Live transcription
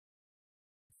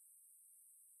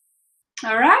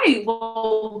All right,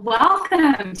 well,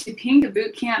 welcome to Pink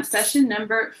Bootcamp session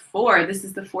number 4. This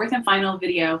is the 4th and final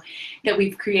video that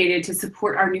we've created to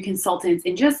support our new consultants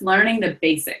in just learning the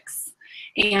basics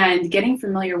and getting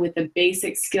familiar with the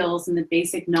basic skills and the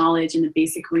basic knowledge and the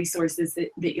basic resources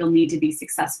that you'll need to be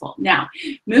successful. Now,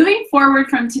 moving forward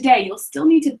from today, you'll still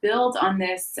need to build on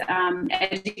this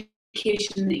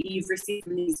education that you've received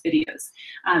from these videos,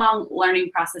 long learning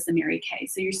process in Mary Kay.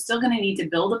 So you're still going to need to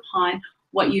build upon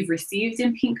what you've received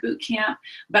in Pink Bootcamp,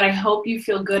 but I hope you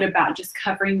feel good about just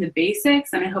covering the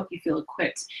basics, and I hope you feel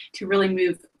equipped to really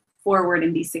move forward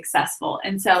and be successful.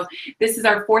 And so this is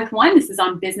our 4th one. This is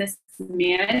on business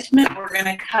management. We're going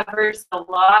to cover a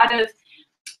lot of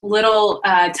little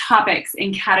topics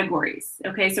and categories.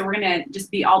 Okay, so we're going to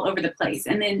just be all over the place.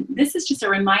 And then this is just a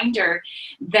reminder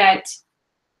that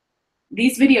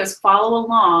these videos follow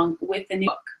along with the new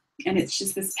book. And it's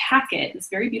just this packet, this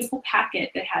very beautiful packet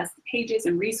that has pages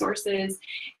and resources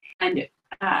and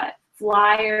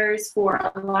flyers for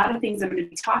a lot of things I'm going to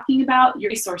be talking about.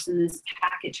 Your resource in this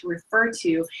packet to refer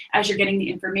to as you're getting the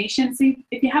information. So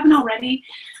if you haven't already,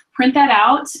 print that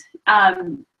out.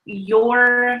 The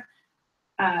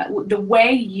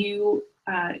way you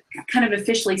kind of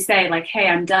officially say, like, hey,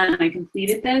 I'm done, I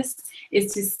completed this,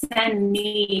 is to send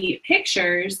me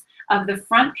pictures of the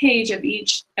front page of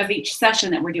each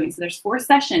session that we're doing. So there's 4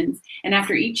 sessions, and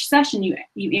after each session you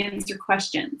answer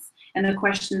questions. And the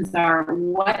questions are,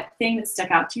 what thing that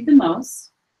stuck out to you the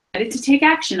most, what to take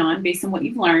action on based on what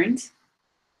you've learned,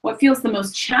 what feels the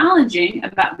most challenging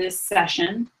about this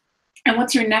session, and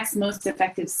what's your next most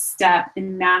effective step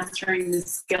in mastering the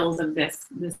skills of this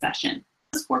session.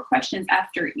 Those 4 questions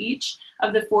after each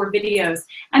of the 4 videos,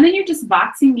 and then you're just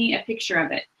boxing me a picture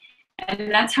of it.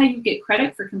 And that's how you get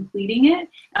credit for completing it.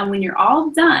 And when you're all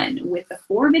done with the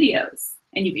 4 videos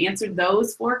and you've answered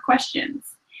those 4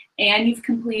 questions and you've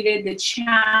completed the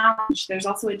challenge, there's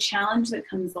also a challenge that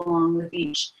comes along with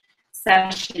each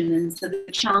session. And so the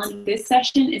challenge of this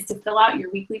session is to fill out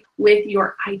your weekly with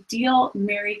your ideal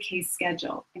Mary Kay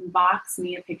schedule and box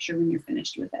me a picture when you're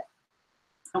finished with it.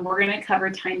 And we're going to cover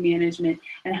time management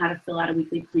and how to fill out a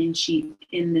weekly plan sheet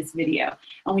in this video.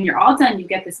 And when you're all done, you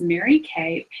get this Mary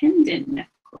Kay pendant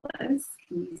necklace.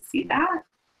 Can you see that?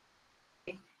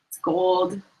 It's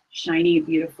gold, shiny,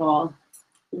 beautiful,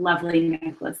 lovely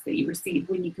necklace that you receive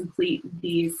when you complete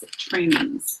these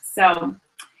trainings. So,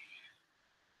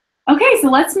 okay, so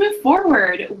let's move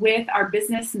forward with our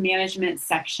business management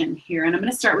section here. And I'm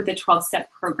going to start with the 12-step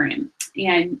program.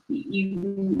 And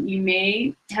you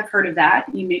may have heard of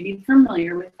that. You may be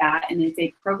familiar with that. And it's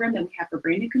a program that we have for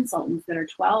brand new consultants that are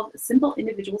 12 simple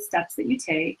individual steps that you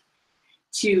take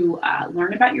to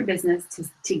learn about your business,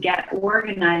 to get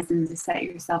organized and to set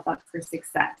yourself up for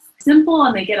success. Simple,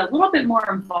 and they get a little bit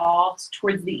more involved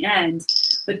towards the end,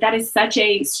 but that is such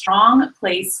a strong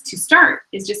place to start,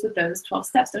 is just with those 12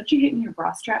 steps. Don't you hate when your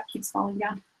bra strap keeps falling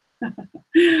down?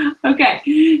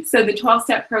 Okay, so the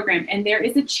 12-step program, and there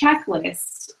is a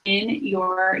checklist in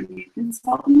your new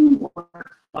consultant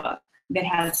workbook that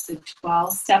has the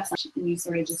 12 steps, and you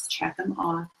sort of just check them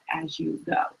off as you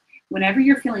go. Whenever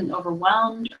you're feeling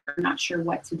overwhelmed or not sure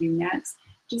what to do next,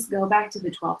 just go back to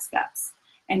the 12 steps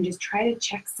and just try to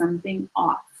check something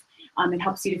off. It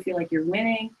helps you to feel like you're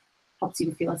winning, helps you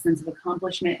to feel a sense of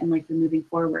accomplishment and like you're moving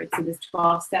forward. So this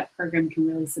 12-step program can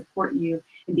really support you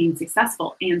in being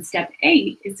successful. And step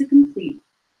 8 is to complete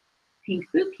Pink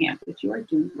Bootcamp, which you are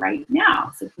doing right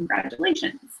now. So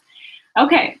congratulations.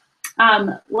 Okay,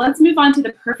 let's move on to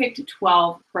the Perfect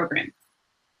 12 program.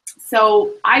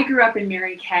 So I grew up in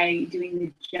Mary Kay doing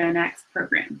the Gen X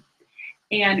program.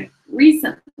 And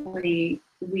recently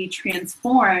we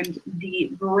transformed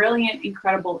the brilliant,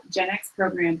 incredible Gen X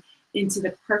program into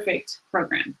the Perfect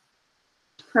program.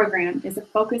 The program is a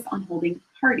focus on holding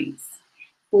parties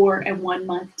for a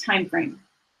 1-month time frame.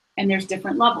 And there's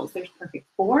different levels. There's Perfect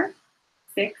 4,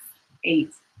 6,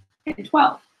 8, and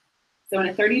 12. So in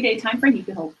a 30-day time frame, you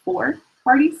can hold 4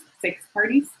 parties, 6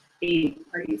 parties,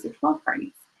 8 parties, or 12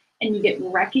 parties. And you get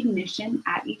recognition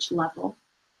at each level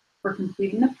for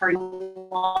completing the party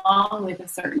along with a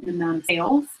certain amount of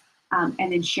sales,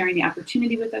 and then sharing the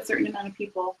opportunity with a certain amount of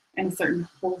people and a certain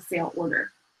wholesale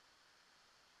order.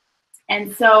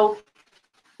 And so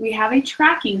we have a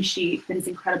tracking sheet that is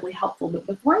incredibly helpful. But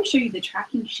before I show you the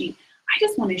tracking sheet, I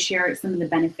just want to share some of the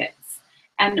benefits.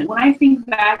 And when I think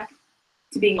back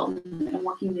to being and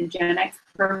working the Gen X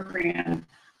program,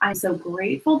 I'm so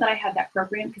grateful that I had that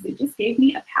program because it just gave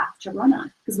me a path to run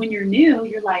on. Because when you're new,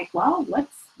 you're like, well,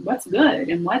 what's good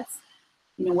and what's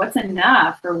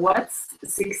enough, or what's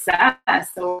success,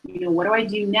 or what do I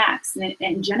do next?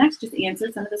 And Gen X just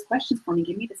answered some of those questions for me,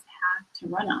 give me this path to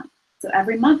run on. So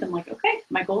every month I'm like, okay,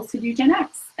 my goal is to do Gen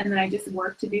X. And then I just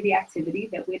work to do the activity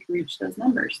that would reach those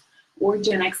numbers. Or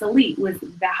Gen X Elite was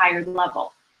the higher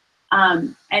level.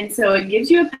 And so it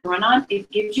gives you a run on, it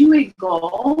gives you a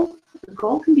goal. The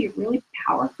goal can be really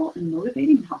powerful and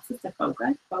motivating and helps us to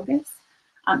focus.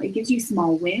 It gives you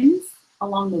small wins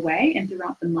along the way and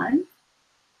throughout the month.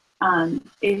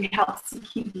 It helps to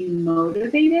keep you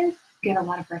motivated, get a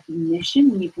lot of recognition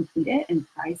when you complete it and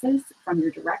prizes from your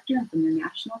director and from your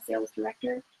national sales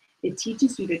director. It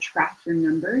teaches you to track your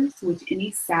numbers, which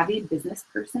any savvy business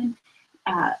person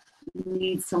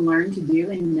needs to learn to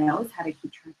do and knows how to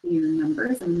keep track of your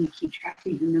numbers. And when you keep track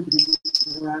of your numbers,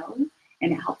 they grow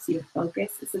and it helps you to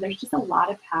focus. So there's just a lot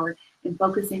of power in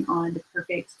focusing on the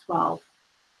Perfect 12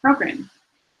 program.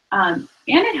 And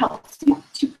it helps you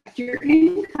to protect your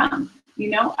income. You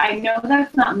know, I know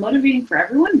that's not motivating for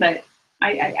everyone, but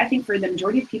I think for the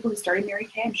majority of people who started Mary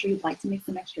Kay, I'm sure you'd like to make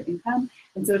some extra income.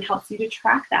 And so it helps you to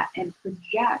track that and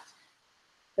project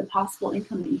the possible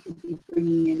income that you could be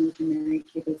bringing in with your Mary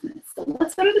Kay business. So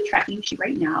let's go to the tracking sheet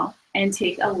right now and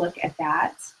take a look at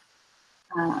that.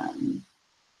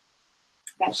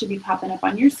 That should be popping up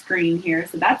on your screen here.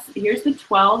 So here's the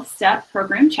 12-step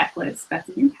program checklist that's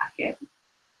in your packet.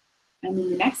 And then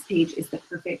the next page is the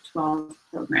Perfect 12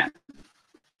 program.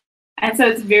 And so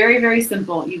it's very, very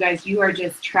simple. You guys, you are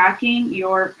just tracking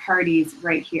your parties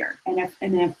right here. And if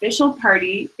an official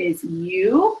party is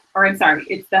you, or I'm sorry,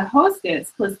 it's the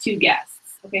hostess plus 2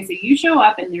 guests. Okay, so you show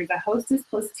up and there's a hostess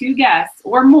plus 2 guests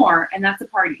or more, and that's a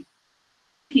party.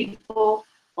 People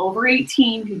over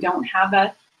 18 who don't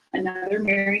have another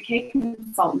Mary Kay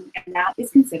consultant, and that is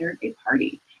considered a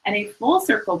party. And a full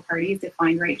circle party is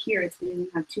defined right here. It's when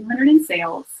you have 200 in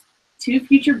sales, 2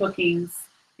 future bookings,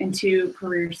 and 2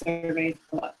 career surveys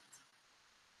booked.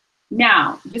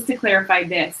 Now, just to clarify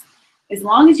this, as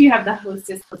long as you have the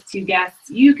hostess plus 2 guests,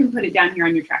 you can put it down here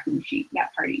on your tracking sheet,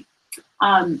 that party.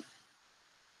 And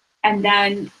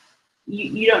then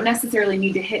you don't necessarily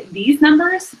need to hit these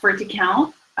numbers for it to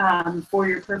count for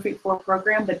your Perfect 4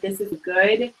 program, but this is a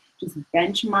good, just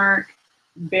benchmark,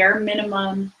 bare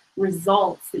minimum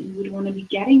results that you would want to be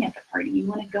getting at the party. You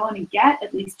want to go in and get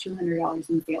at least $200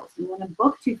 in sales. You want to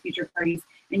book 2 future parties,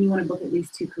 and you want to book at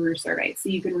least 2 career surveys. So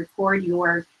you can record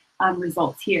your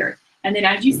results here. And then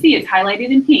as you see, it's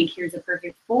highlighted in pink. Here's a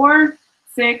Perfect 4,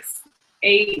 6,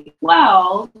 8,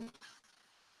 12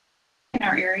 in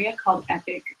our area called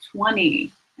Epic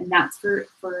 20. And that's for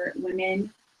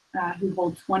women who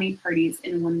hold 20 parties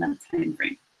in a 1-month time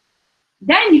frame.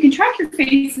 Then you can track your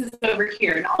faces over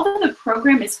here. And although the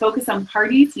program is focused on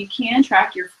parties, you can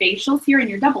track your facials here and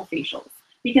your double facials.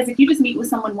 Because if you just meet with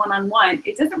someone one-on-one,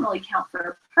 it doesn't really count for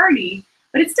a party,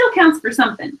 but it still counts for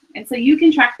something. And so you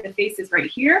can track the faces right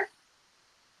here.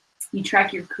 You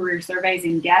track your career surveys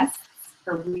and guests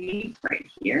per week right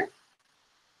here.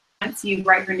 Once you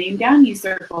write her name down, you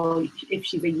circle if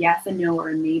she's a yes, a no, or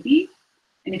a maybe.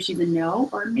 And if she's a no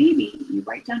or a maybe, you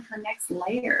write down her next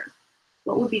layer.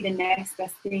 What would be the next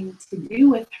best thing to do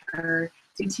with her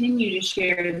to continue to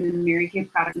share the Mary Kay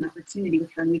product and opportunity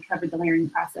with her? And we covered the layering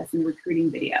process in the recruiting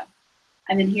video.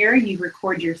 And then here you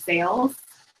record your sales.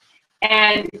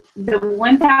 And the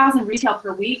 1,000 retail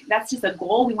per week, that's just a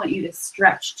goal we want you to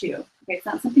stretch to. Okay, it's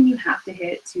not something you have to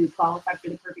hit to qualify for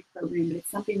the Perfect program, but it's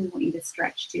something we want you to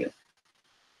stretch to.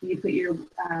 You put your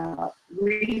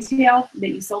retail that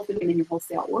you sold to them in your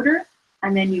wholesale order,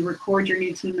 and then you record your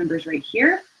new team members right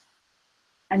here.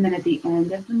 And then at the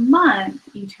end of the month,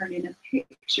 you turn in a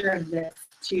picture of this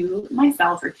to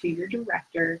myself or to your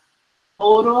director,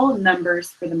 total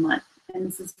numbers for the month. And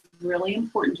this is really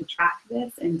important to track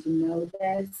this and to know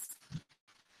this,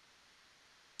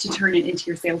 to turn it into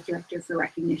your sales director for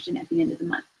recognition at the end of the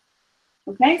month.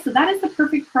 Okay, so that is the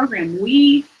Perfect program.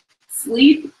 We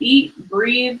sleep, eat,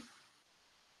 breathe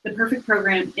the Perfect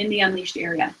program in the Unleashed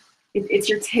area. It's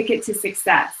your ticket to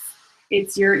success.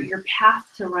 It's your path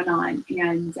to run on,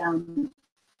 and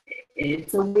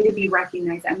it's a way to be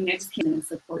recognized. I mean, I just can't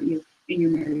support you in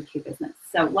your Mary Kay business.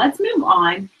 So let's move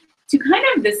on to kind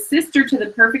of the sister to the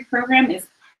Perfect program is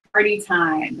Party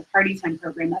Time, the Party Time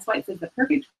program. That's why it says the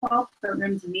Perfect 12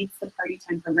 programs meets the Party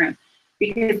Time program,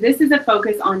 because this is a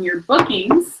focus on your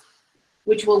bookings,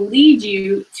 which will lead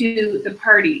you to the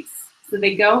parties. So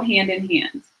they go hand in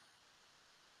hand.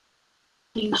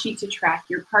 Sheet to track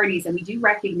your parties, and we do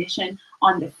recognition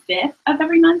on the 5th of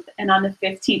every month and on the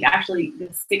 15th, actually the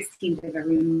 16th of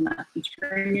every month. You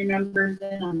turn your numbers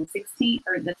in on the 16th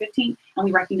or the 15th, and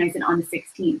we recognize it on the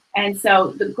 16th. And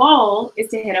so the goal is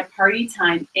to hit a Party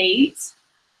Time 8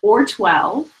 or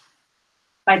 12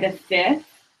 by the 5th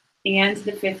and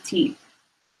the 15th.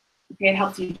 Okay, it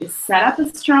helps you to set up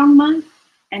a strong month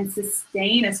and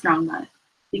sustain a strong month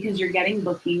because you're getting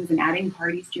bookings and adding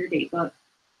parties to your date book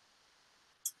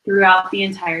throughout the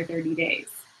entire 30 days.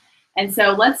 And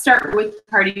so let's start with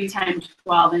Party Time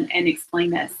 12 and explain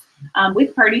this.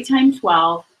 With Party Time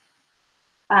 12,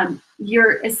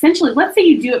 you're essentially, let's say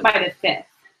you do it by the 5th.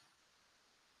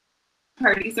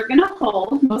 Parties are going to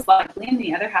hold most likely, and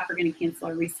the other half are going to cancel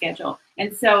or reschedule.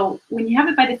 And so when you have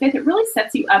it by the 5th, it really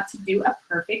sets you up to do a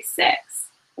perfect 6.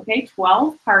 Okay,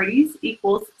 12 parties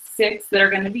equals 6 that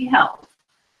are going to be held.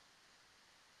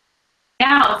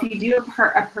 Now, if you do a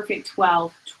perfect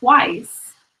 12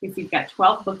 twice, if you've got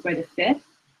 12 booked by the 5th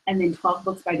and then 12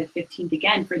 booked by the 15th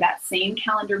again for that same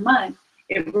calendar month,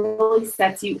 it really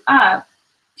sets you up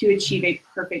to achieve a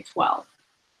perfect 12.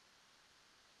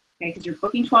 Okay, because you're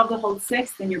booking 12 to hold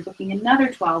 6, then you're booking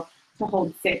another 12 to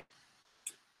hold 6.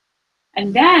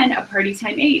 And then a Party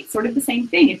Time 8, sort of the same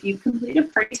thing. If you complete a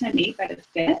Party Time 8 by the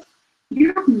 5th,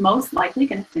 you're most likely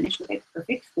going to finish with a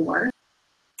perfect 4.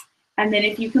 And then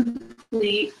if you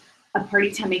complete a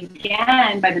Party Time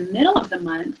again by the middle of the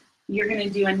month, you're going to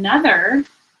do another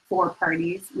 4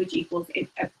 parties, which equals a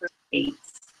perfect 8.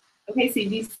 Okay, so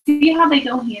you see how they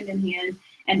go hand in hand,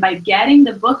 and by getting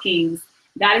the bookings,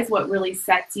 that is what really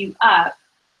sets you up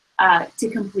to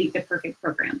complete the perfect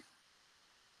program.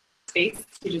 Space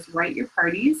to just write your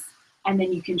parties, and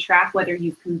then you can track whether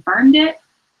you've confirmed it,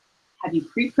 have you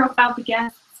pre-profiled the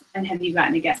guests, and have you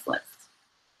gotten a guest list.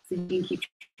 So you can keep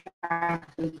track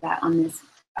of that on this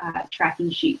tracking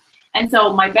sheet. And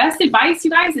so my best advice,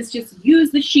 you guys, is just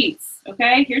use the sheets,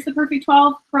 okay? Here's the Perfect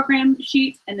 12 program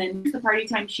sheet, and then here's the Party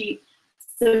Time sheet.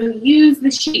 So use the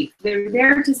sheets. They're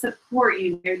there to support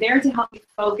you. They're there to help you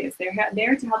focus. They're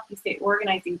there to help you stay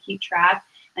organized and keep track.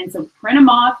 And so print them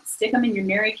off, stick them in your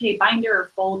Mary Kay binder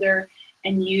or folder,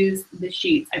 and use the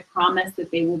sheets. I promise that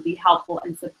they will be helpful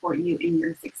and support you in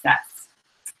your success.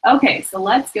 Okay, so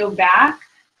let's go back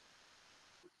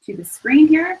to the screen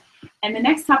here. And the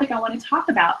next topic I want to talk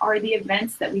about are the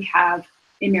events that we have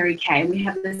in Mary Kay. We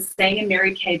have this saying in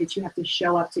Mary Kay that you have to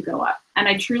show up to go up. And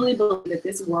I truly believe that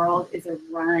this world is a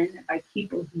run by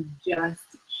people who just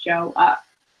show up.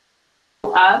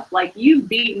 Like you've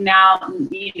beaten out,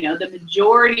 you know, the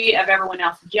majority of everyone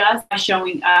else just by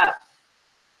showing up,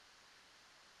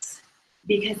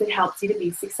 because it helps you to be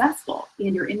successful.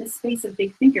 And you're in the space of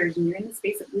big thinkers, and you're in the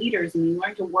space of leaders, and you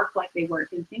learn to work like they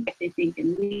work and think like they think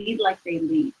and lead like they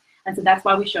lead. And so that's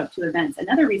why we show up to events.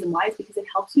 Another reason why is because it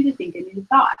helps you to think a new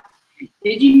thought.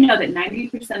 Did you know that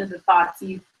 90% of the thoughts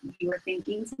you are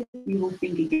thinking, you will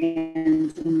think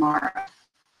again tomorrow?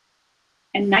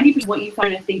 And 90% of what you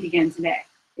find to think again today.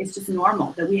 It's just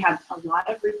normal that we have a lot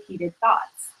of repeated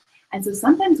thoughts. And so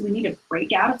sometimes we need to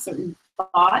break out of certain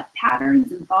thought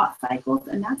patterns and thought cycles,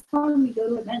 and that's why we go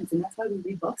to events, and that's why we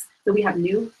read books, so we have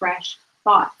new, fresh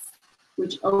thoughts,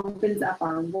 which opens up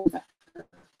our world, our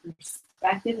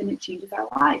perspective, and it changes our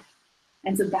life.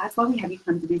 And so that's why we have you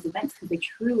come to these events, because they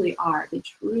truly are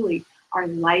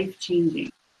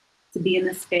life-changing to be in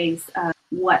the space of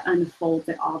what unfolds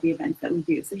at all the events that we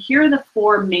do. So here are the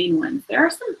 4 main ones. There are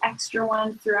some extra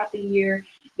ones throughout the year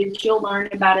that you'll learn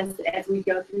about as we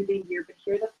go through the year, but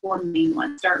here are the 4 main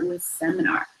ones. Start with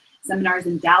seminar. Seminars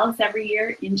in Dallas every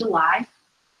year in July,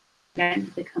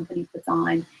 event the company puts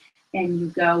on, and you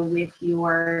go with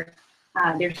your,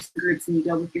 there's groups, and you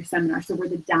go with your seminar. So we're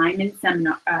the Diamond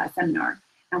Seminar,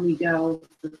 and we go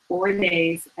for 4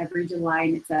 days every July,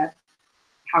 and it's a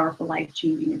powerful,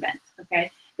 life-changing event, okay?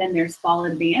 Then there's Fall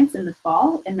Advance in the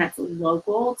fall, and that's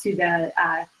local to the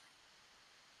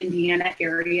Indiana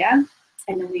area.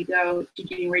 And then we go to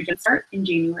January Jumpstart in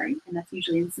January, and that's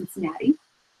usually in Cincinnati.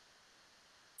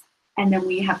 And then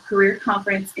we have Career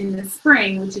Conference in the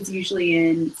spring, which is usually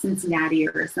in Cincinnati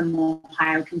or some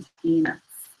Ohio, Kentucky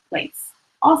place.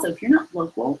 Also, if you're not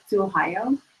local to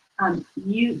Ohio,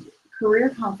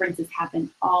 career conferences happen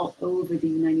all over the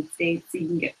United States, so you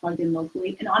can get plugged in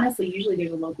locally. And honestly, usually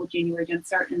there's a local January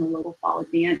Jumpstart and a local Fall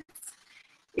Advance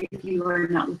if you are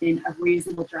not within a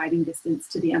reasonable driving distance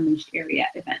to the Unleashed area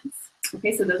events.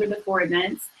 Okay, so those are the 4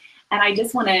 events. And I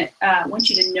just want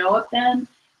you to know of them,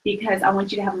 because I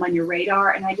want you to have them on your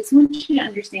radar, and I just want you to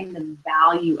understand the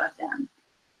value of them.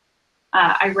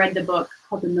 I read the book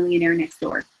called The Millionaire Next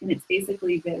Door, and it's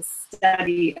basically this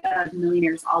study of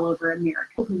millionaires all over America.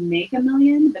 People who make $1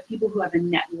 million, but people who have a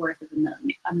net worth of $1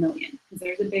 million, because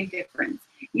there's a big difference.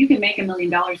 You can make $1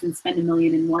 million and spend $1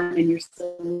 million in one, and you're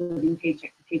still living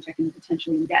paycheck to paycheck and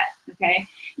potentially in debt, okay?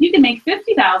 You can make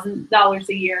 $50,000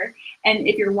 a year, and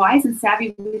if you're wise and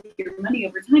savvy with your money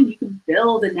over time, you can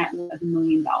build a net worth of $1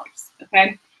 million,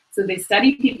 okay? So they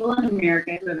studied people in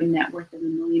America who have a net worth of $1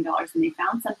 million, and they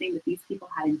found something that these people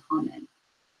had in common.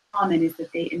 common is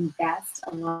that they invest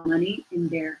a lot of money in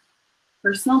their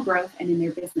personal growth and in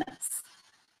their business.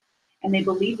 And they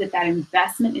believe that that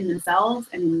investment in themselves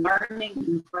and in learning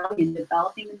and growing and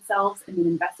developing themselves and then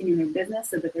investing in their business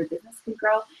so that their business can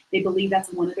grow, they believe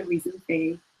that's one of the reasons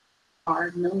they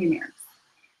are millionaires.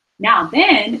 Now,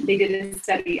 then they did a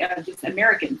study of just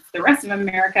Americans, the rest of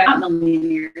America, not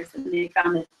millionaires, and they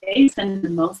found that they spend the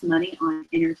most money on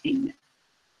entertainment,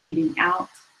 eating out,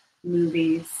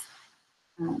 movies,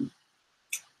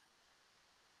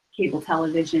 cable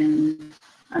television,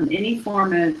 any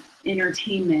form of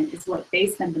entertainment is what they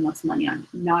spend the most money on,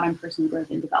 not on personal growth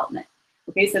and development.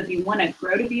 Okay, so if you want to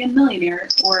grow to be a millionaire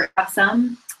or have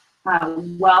some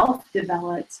wealth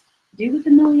developed, do what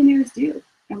the millionaires do.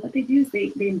 And what they do is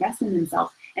they invest in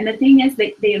themselves. And the thing is,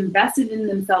 they invested in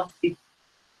themselves before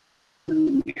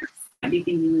millionaires. I'd be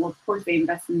thinking, well, of course they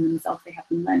invested in themselves, they have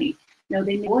the money. No,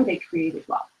 they knew they created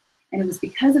wealth. And it was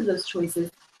because of those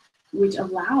choices which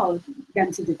allowed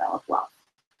them to develop wealth.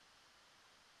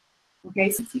 Okay,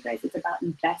 so you guys, it's about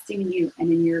investing in you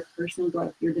and in your personal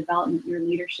growth, your development, your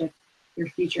leadership, your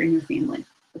future, and your family.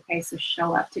 Okay, so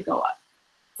show up to go up.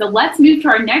 So let's move to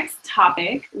our next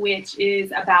topic, which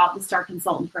is about the Star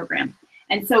Consultant Program.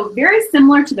 And so very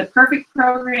similar to the Perfect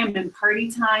Program and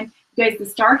Party Time, you guys, the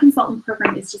Star Consultant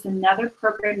Program is just another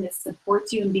program that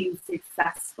supports you in being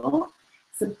successful,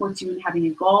 supports you in having a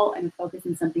goal and a focus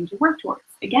and something to work towards.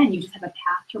 Again, you just have a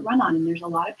path to run on, and there's a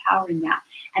lot of power in that.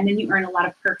 And then you earn a lot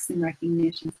of perks and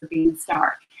recognition for being a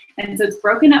star. And so it's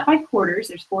broken up by quarters.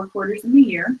 There's 4 quarters in the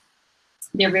year.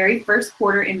 Their very first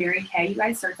quarter in Mary Kay, you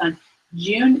guys, starts on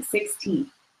June 16th,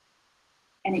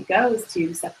 and it goes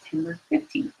to September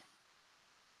 15th.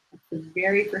 That's the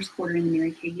very first quarter in the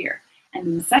Mary Kay year. And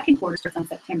then the second quarter starts on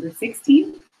September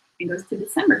 16th and goes to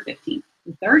December 15th.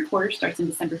 The third quarter starts on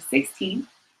December 16th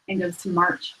and goes to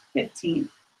March 15th.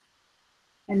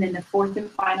 And then the fourth and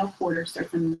final quarter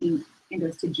starts on the 15th and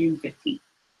goes to June 15th.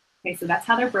 Okay, so that's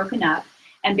how they're broken up.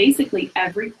 And basically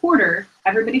every quarter,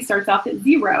 everybody starts off at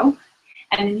 0.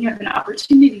 And then you have an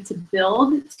opportunity to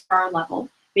build star level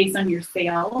based on your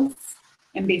sales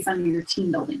and based on your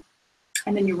team building.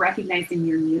 And then you're recognized in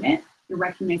your unit, you're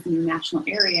recognized in your national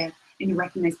area, and you're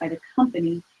recognized by the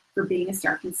company for being a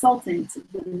star consultant,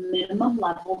 the minimum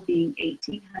level being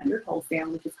 1,800 wholesale,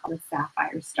 which is called a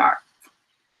Sapphire Star.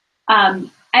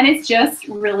 And it's just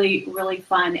really, really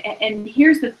fun. And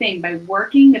here's the thing, by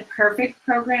working the Perfect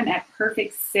Program at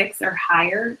Perfect 6 or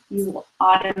higher, you will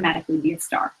automatically be a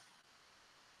star.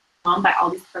 By all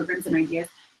these programs and ideas,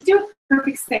 do a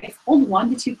Perfect 6, hold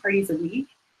 1 to 2 parties a week,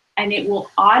 and it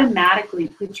will automatically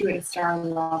put you at a star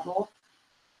level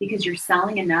because you're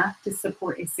selling enough to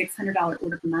support a $600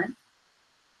 order per month,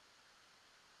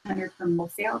 $100 from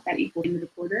wholesale, that equals the end of the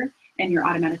quarter, and you're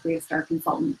automatically a star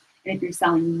consultant. And if you're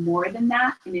selling more than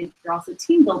that, and if you're also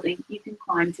team building, you can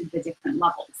climb to the different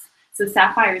levels. So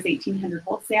Sapphire is 1,800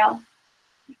 wholesale,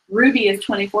 Ruby is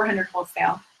 2,400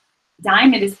 wholesale,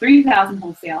 Diamond is 3,000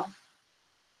 wholesale,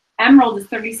 Emerald is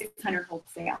 3,600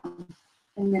 wholesale,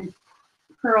 and then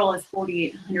Pearl is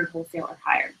 4,800 wholesale or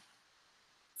higher.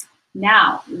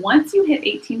 Now, once you hit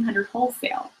 1,800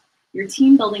 wholesale, your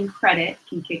team building credit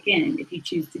can kick in if you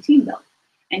choose to team build,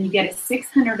 and you get a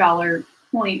 $600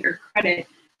 point or credit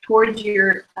towards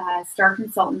your Star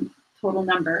Consultant total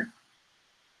number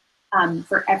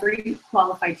for every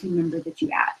qualified team member that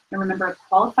you add. And remember, a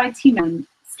qualified team member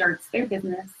starts their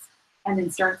business and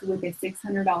then starts with a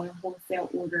 $600 wholesale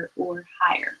order or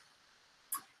higher.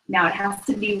 Now, it has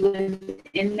to be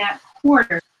within that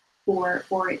quarter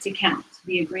for it to count.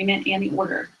 The agreement and the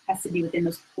order has to be within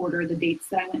those quarter, the dates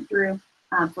that I went through,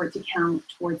 for it to count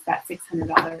towards that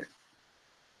 $600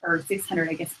 or 600,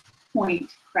 I guess,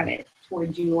 point credit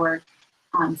towards your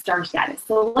star status.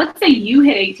 So let's say you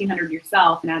hit 1,800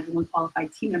 yourself and add 1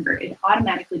 qualified team member, it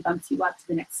automatically bumps you up to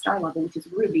the next star level, which is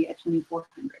Ruby at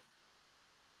 2,400.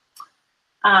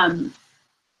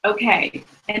 Okay,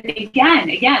 and again,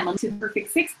 to the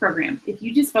Perfect 6 program. If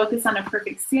you just focus on a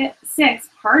Perfect 6,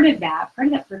 part of that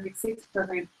Perfect 6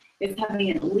 program is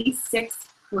having at least 6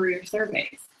 career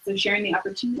surveys. So sharing the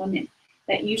opportunity women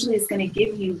that usually is going to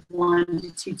give you 1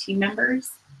 to 2 team members,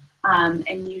 and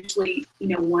usually,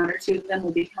 1 or 2 of them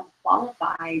will become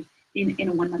qualified in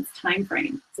a 1 month time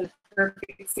frame. So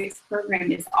Perfect 6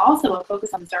 program is also a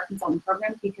focus on the Star Consultant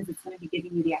program because it's going to be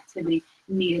giving you the activity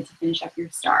needed to finish up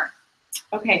your star.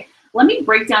 Okay, let me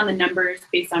break down the numbers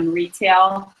based on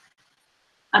retail,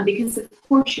 because of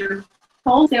course your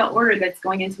wholesale order that's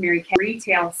going into Mary Kay,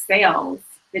 retail sales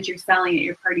that you're selling at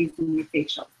your parties and your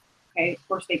facials. Okay, of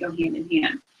course they go hand in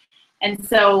hand. And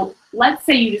so let's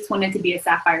say you just wanted to be a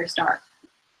Sapphire Star.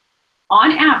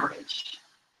 On average,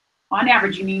 On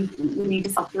average, we need to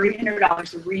sell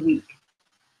 $300 every week.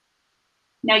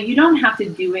 Now, you don't have to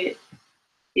do it.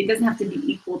 It doesn't have to be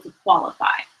equal to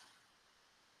qualify.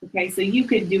 Okay, so you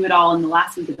could do it all in the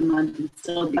last week of the month and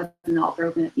still be all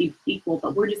broken equal,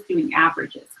 but we're just doing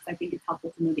averages because I think it's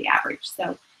helpful to know the average.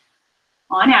 So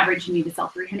on average, you need to sell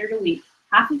 300 a week.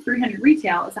 Half of 300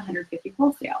 retail is 150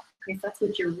 wholesale. Okay, so that's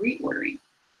what you're reordering.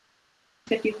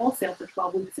 50 wholesale for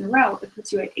 12 weeks in a row, it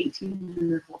puts you at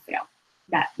 1,800 wholesale,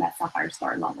 that Sapphire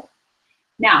Star level.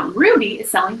 Now, Ruby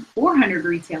is selling 400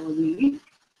 retail a week.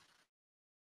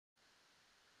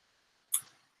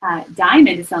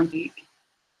 Diamond is selling a week.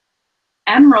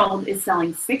 Emerald is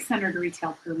selling 600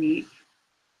 retail per week.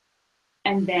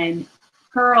 And then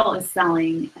Pearl is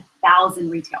selling 1,000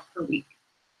 retail per week.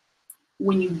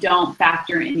 When you don't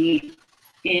factor in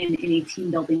any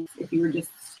team building, if you were just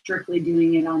strictly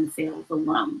doing it on sales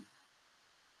alone.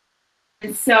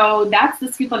 And so that's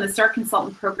the scoop on the Star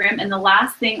Consultant program. And the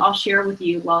last thing I'll share with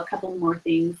you, well, a couple more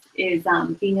things, is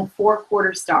being a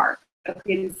 4-quarter star.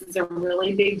 Okay, this is a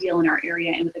really big deal in our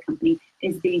area and with the company,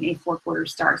 is being a 4-quarter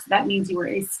star. So that means you were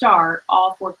a star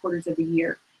all 4 quarters of the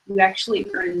year. You actually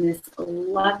earn this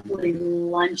lovely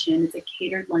luncheon. It's a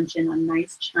catered luncheon on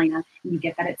nice china. And you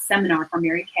get that at seminar from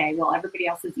Mary Kay while everybody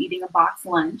else is eating a box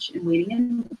lunch and waiting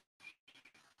in.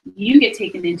 You get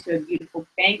taken into a beautiful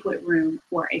banquet room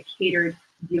for a catered,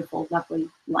 beautiful, lovely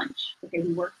lunch. Okay,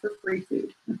 we work for free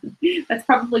food. That's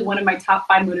probably one of my top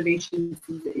 5 motivations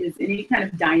is any kind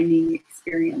of dining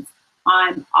experience.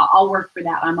 I'll work for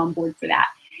that. I'm on board for that.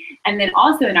 And then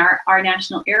also in our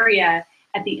national area,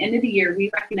 at the end of the year,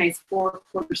 we recognize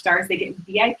 4-quarter stars. They get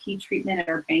VIP treatment at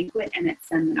our banquet and at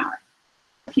seminar.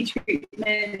 VIP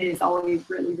treatment is always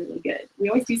really, really good. We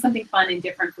always do something fun and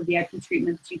different for VIP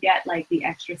treatments. You get like the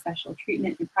extra special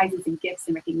treatment and prizes and gifts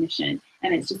and recognition.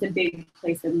 And it's just a big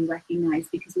place that we recognize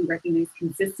because we recognize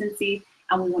consistency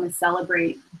and we want to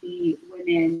celebrate the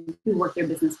women who work their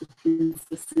business with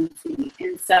consistency.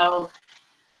 And so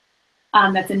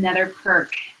that's another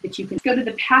perk that you can go to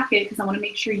the packet because I want to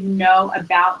make sure you know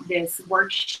about this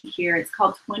worksheet here. It's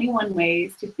called 21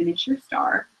 Ways to Finish Your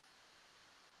Star.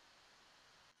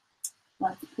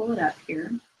 Let's pull it up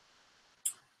here.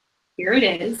 Here it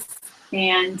is.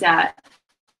 And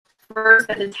first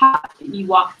at the top, you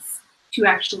walk to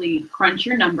actually crunch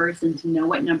your numbers and to know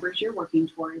what numbers you're working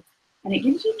towards. And it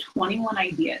gives you 21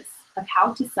 ideas of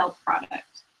how to sell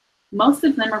product. Most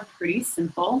of them are pretty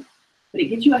simple, but it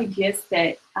gives you ideas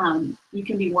that you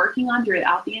can be working on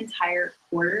throughout the entire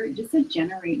quarter just to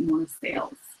generate more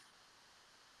sales.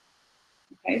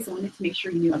 Okay, so I wanted to make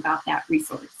sure you knew about that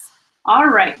resource. All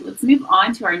right, let's move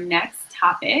on to our next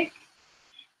topic,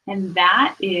 and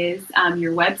that is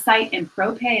your website and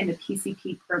ProPay and the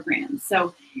PCP program.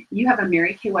 So you have a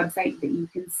Mary Kay website that you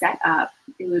can set up.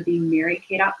 It would be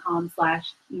marykay.com/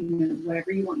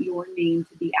 whatever you want your name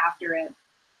to be after it.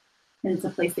 And it's a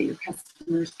place that your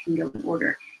customers can go and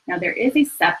order. Now there is a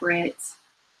separate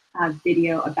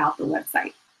video about the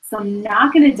website. So I'm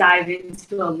not going to dive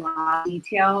into a lot of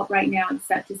detail right now,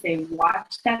 except to say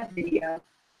watch that video,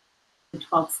 the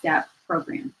 12-step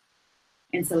program.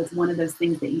 And so it's one of those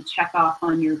things that you check off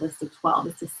on your list of 12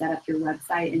 is to set up your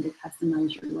website and to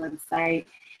customize your website.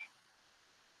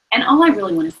 And all I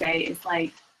really want to say is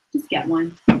like, just get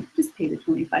one, just pay the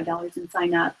 $25 and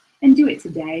sign up and do it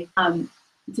today.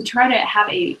 To try to have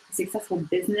a successful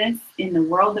business in the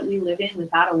world that we live in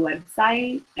without a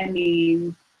website, I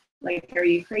mean, like, are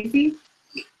you crazy?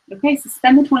 Okay, so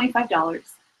spend the $25,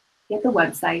 get the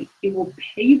website. It will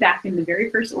pay you back in the very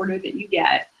first order that you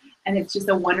get. And it's just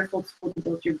a wonderful tool to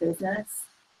build your business.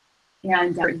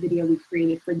 And our video we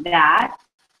created for that,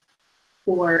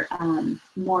 for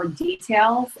more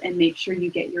details, and make sure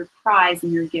you get your prize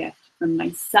and your gift from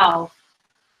myself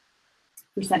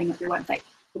for setting up your website,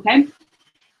 okay?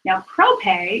 Now,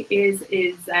 ProPay is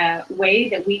a way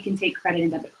that we can take credit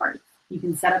and debit cards. You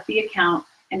can set up the account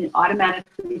and it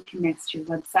automatically connects to your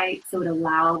website, so it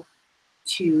allows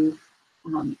to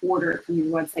order from your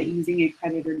website using a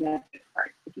credit or debit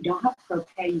card. If you don't have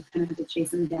ProPay, you kind of have to chase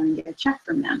them down and get a check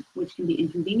from them, which can be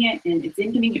inconvenient, and it's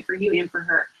inconvenient for you and for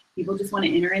her. People just want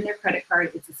to enter in their credit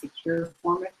card. It's a secure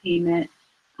form of payment,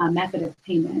 method of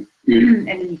payment, and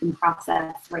then you can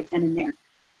process right then and there.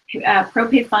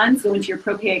 ProPay funds go into your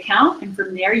ProPay account, and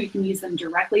from there you can use them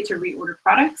directly to reorder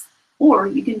products, or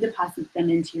you can deposit them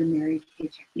into your Mary Kay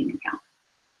checking account.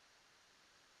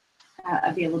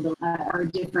 Available are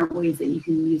different ways that you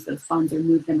can use those funds or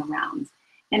move them around.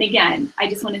 And again, I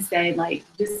just want to say, like,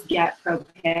 just get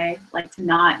ProPay. Like, to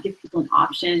not give people an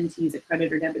option to use a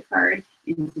credit or debit card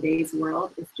in today's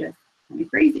world is just kind of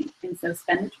crazy. And so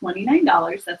spend the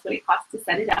 $29. That's what it costs to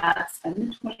set it up. Spend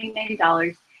the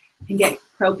 $29 and get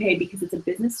ProPay because it's a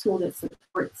business tool that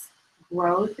supports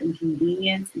growth and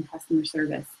convenience and customer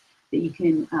service that you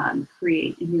can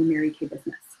create in your Mary Kay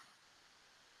business.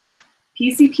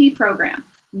 PCP program,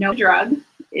 no drug.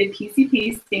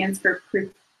 PCP stands for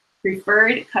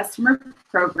Preferred Customer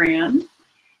Program.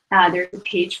 There's a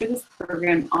page for this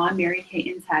program on Mary Kay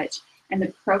in Touch, and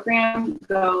the program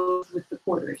goes with the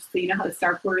quarters. So you know how the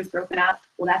STAR quarter is broken up?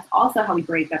 Well, that's also how we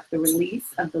break up the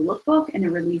release of the lookbook and the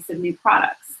release of new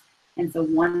products. And so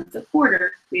once a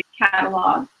quarter, we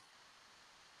catalog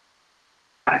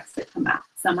products that come out.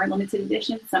 Some are limited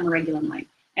edition, some are regular line.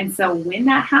 And so when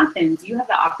that happens, you have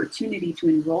the opportunity to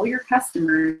enroll your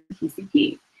customer in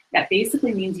PCP. That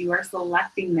basically means you are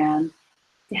selecting them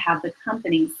to have the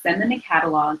company send them a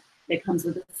catalog that comes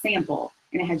with a sample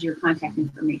and it has your contact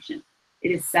information.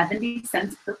 It is 70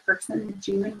 cents per person that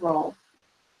you enroll.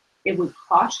 It would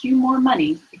cost you more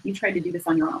money if you tried to do this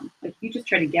on your own. Like if you just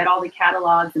try to get all the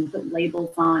catalogs and put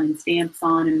labels on and stamps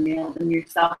on and mail them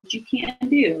yourself, which you can't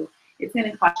do, it's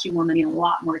going to cost you more money and a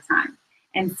lot more time.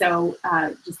 And so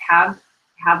just have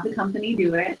the company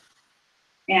do it.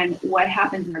 And what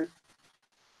happens are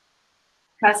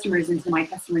customers into my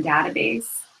customer database,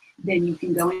 then you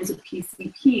can go into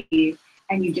PCP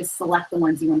and you just select the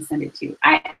ones you want to send it to.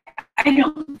 I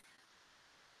don't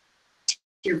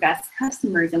your best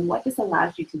customers, and what this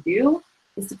allows you to do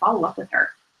is to follow up with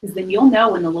her, because then you'll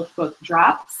know when the lookbook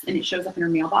drops and it shows up in her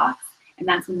mailbox, and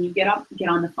that's when you get on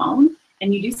the phone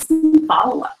and you do some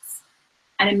follow-ups.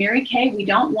 And in Mary Kay, we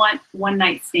don't want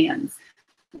one-night stands.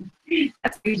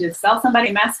 That's you just sell somebody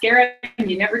a mascara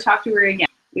and you never talk to her again.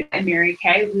 In Mary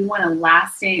Kay, we want a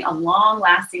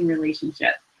long-lasting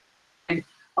relationship. And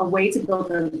a way to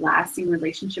build a lasting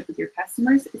relationship with your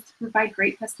customers is to provide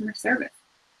great customer service.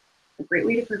 A great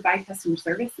way to provide customer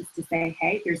service is to say,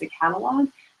 hey, here's a catalog,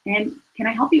 and can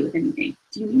I help you with anything?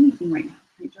 Do you need anything right now?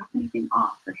 Can I drop anything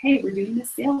off? Or hey, we're doing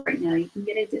this sale right now, you can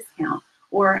get a discount.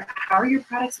 Or how are your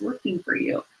products working for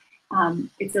you?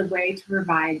 It's a way to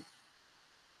provide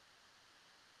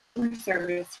customer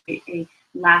service, a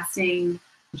lasting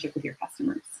relationship with your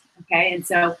customers. Okay, and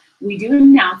so we do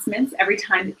announcements every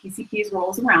time the PCPs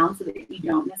rolls around so that you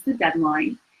don't miss the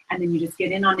deadline. And then you just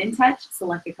get in on In Touch,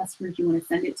 select the customers you want to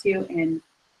send it to, and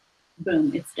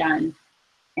boom, it's done.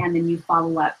 And then you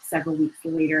follow up several weeks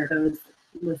later, those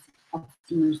list of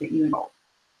customers that you enrolled.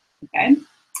 Okay.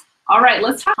 All right,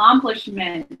 let's talk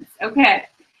accomplishments. Okay.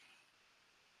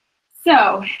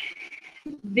 So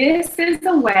this is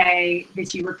the way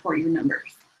that you report your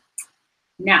numbers.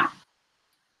 Now,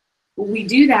 we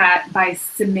do that by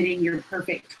submitting your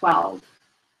perfect 12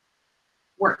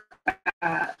 work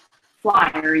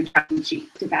flyer and tracking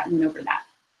sheet. Did that went over that.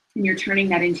 And you're turning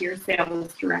that into your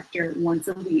sales director once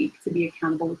a week to be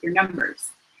accountable with your numbers.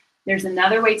 There's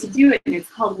another way to do it, and it's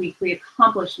called weekly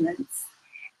accomplishments.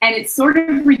 And it's sort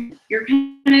of, you're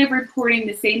kind of reporting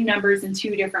the same numbers in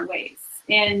two different ways.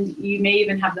 And you may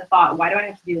even have the thought, why do I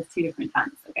have to do this 2 different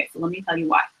times? Okay, so let me tell you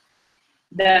why.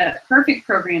 The perfect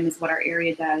program is what our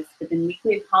area does, but then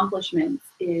weekly accomplishments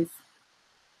is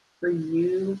for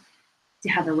you to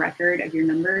have a record of your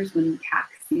numbers when tax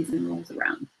season rolls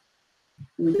around.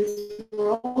 When this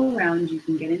rolls around, you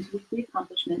can get into weekly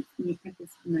accomplishments and you print this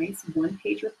nice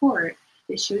 1-page report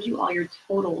that shows you all your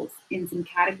totals in some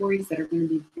categories that are going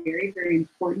to be very, very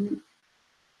important.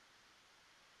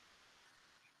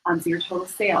 So your total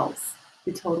sales,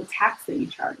 the total tax that you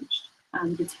charged,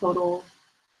 the total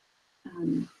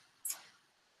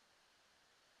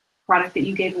product that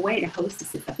you gave away to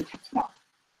hostess at the tax wall.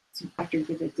 So you have to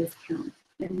give a discount.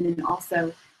 And then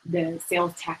also the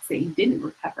sales tax that you didn't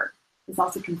recover is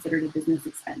also considered a business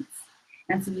expense.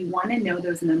 And so you want to know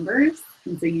those numbers,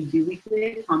 and so you do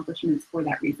weekly accomplishments for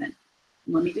that reason.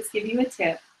 And let me just give you a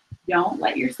tip. Don't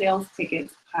let your sales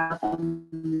tickets pile up a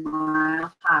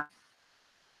mile high.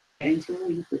 Get into a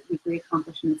weekly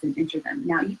accomplishments and enter them.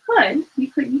 Now you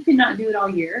could not do it all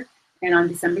year, and on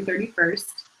December 31st,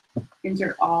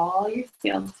 enter all your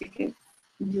sales tickets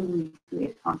into weekly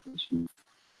accomplishments.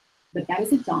 But that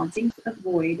is a daunting to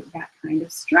avoid that kind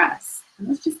of stress. And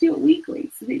let's just do it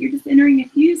weekly so that you're just entering a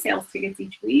few sales tickets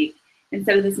each week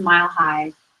instead of this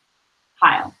mile-high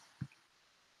pile.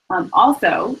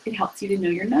 Also, it helps you to know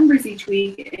your numbers each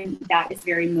week, and that is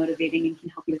very motivating and can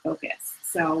help you to focus.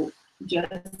 So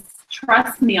just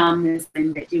trust me on this,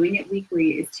 and that doing it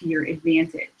weekly is to your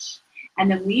advantage.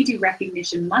 And then we do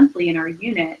recognition monthly in our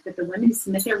unit that the women who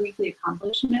submit their weekly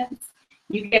accomplishments,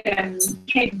 you get a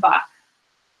 $1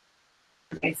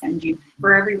 I send you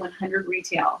for every 100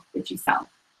 retail that you sell.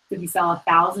 So if you sell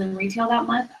 1,000 retail that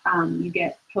month, you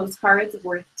get postcards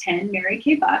worth 10 Mary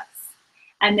Kay bucks.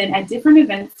 And then at different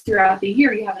events throughout the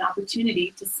year, you have an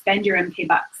opportunity to spend your MK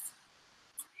bucks.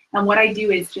 And what I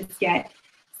do is just get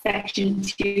Section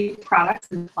 2 products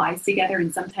and supplies together,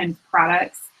 and sometimes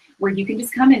products where you can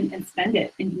just come in and spend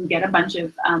it, and you can get a bunch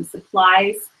of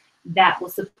supplies that will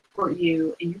support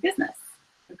you in your business.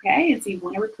 Okay, and so you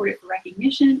want to report it for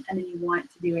recognition, and then you want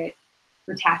to do it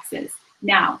for taxes.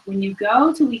 Now, when you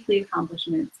go to weekly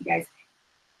accomplishments, you guys,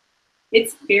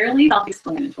 it's fairly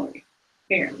self-explanatory.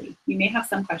 Fairly. You may have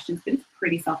some questions, but it's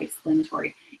pretty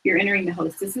self-explanatory. You're entering the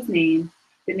hostess's name.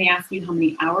 Then they ask you how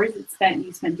many hours you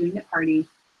spent doing the party,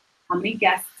 how many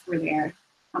guests were there,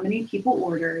 how many people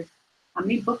ordered, how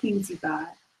many bookings you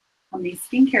got, how many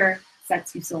skincare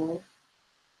sets you sold,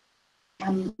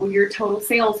 what your total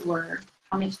sales were,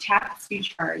 how much tax you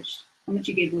charged, how much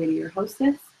you gave away to your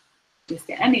hostess, just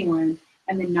to anyone,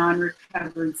 and the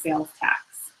non-recovered sales tax.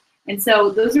 And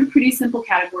so those are pretty simple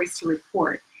categories to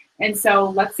report. And so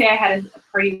let's say I had a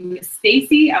party with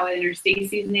Stacy. I would enter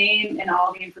Stacy's name and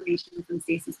all the information from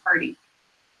Stacy's party.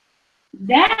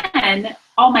 Then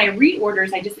all my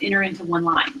reorders, I just enter into one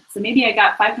line. So maybe I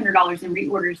got $500 in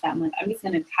reorders that month. I'm just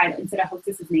going to title, instead of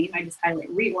hostess's name, I just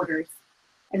highlight reorders.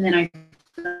 And then I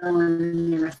fill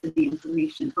in the rest of the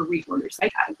information for reorders by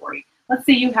category. Let's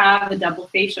say you have a double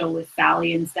facial with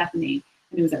Sally and Stephanie,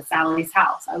 and it was at Sally's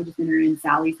house. I would just enter in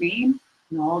Sally's name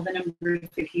and all the numbers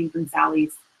that came from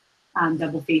Sally's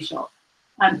double facial.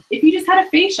 If you just had a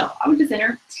facial, I would just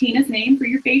enter Tina's name for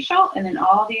your facial and then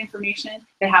all the information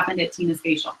that happened at Tina's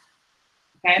facial.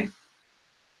 Okay.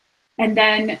 And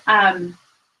then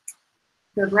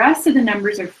the rest of the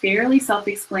numbers are fairly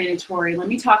self-explanatory. Let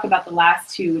me talk about the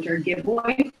last two, which are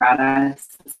giveaway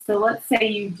products. So let's say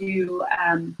you do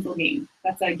a game.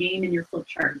 That's a game in your flip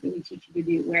chart that we teach you to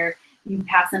do, where you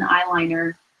pass an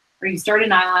eyeliner, or you start an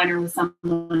eyeliner with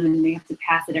someone and they have to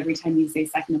pass it every time you say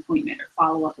second appointment or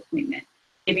follow-up appointment,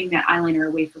 giving that eyeliner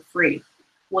away for free.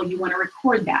 Well, you want to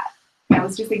record that. That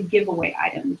was just a giveaway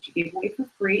item that you gave away for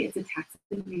free. It's a tax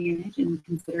advantage and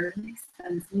consider it an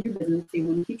expense in your business, so you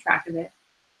want to keep track of it,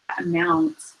 that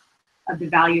amount of the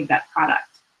value of that product.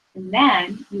 And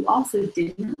then you also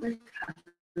didn't recover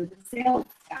the sales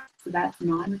tax. So that's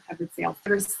non-recovered sales.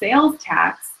 There's sales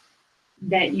tax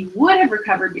that you would have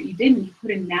recovered, but you didn't. You put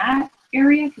in that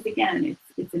area because, again,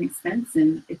 it's an expense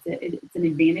and it's an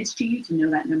advantage to you to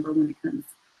know that number when it comes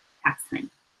tax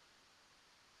time.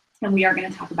 And we are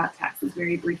going to talk about taxes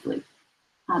very briefly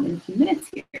in a few minutes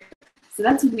here. So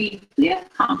that's weekly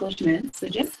accomplishments. So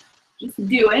just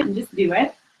do it and just do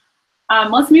it.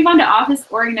 Let's move on to office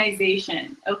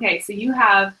organization. Okay, so you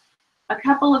have a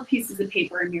couple of pieces of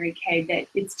paper in Mary Kay that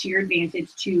it's to your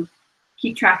advantage to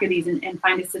keep track of these and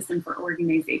find a system for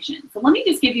organization. So let me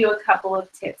just give you a couple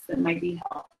of tips that might be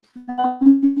helpful.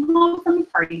 From a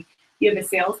party, you have a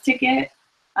sales ticket,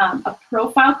 a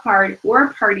profile card, or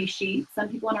a party sheet. Some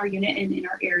people in our unit and in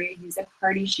our area use a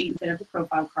party sheet instead of a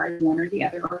profile card, one or the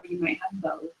other, or you might have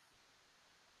both.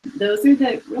 Those are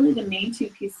really the main two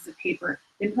pieces of paper.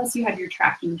 Then plus you have your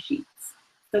tracking sheets.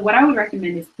 So what I would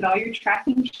recommend is put all your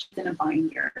tracking sheets in a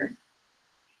binder.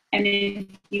 And if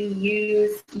you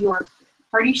use your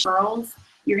party referrals,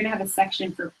 you're going to have a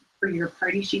section for your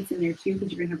party sheets in there too,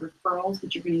 because you're going to have referrals,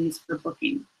 which you're going to use for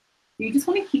booking. So you just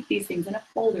want to keep these things in a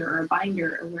folder or a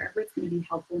binder or wherever it's going to be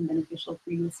helpful and beneficial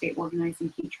for you to stay organized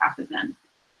and keep track of them.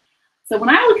 So when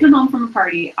I would come home from a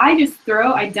party, I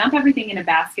dump everything in a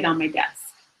basket on my desk.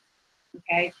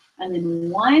 Okay, and then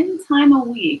one time a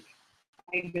week,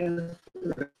 I go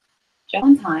through just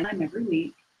one time every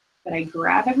week, but I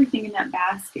grab everything in that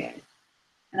basket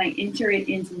and I enter it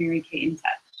into Mary Kay in Touch.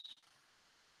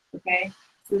 Okay,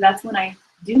 so that's when I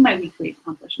do my weekly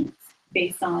accomplishments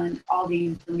based on all the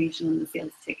information on the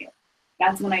sales ticket.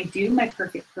 That's when I do my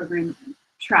perfect program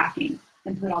tracking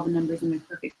and put all the numbers in my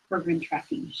perfect program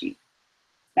tracking sheet.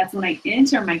 That's when I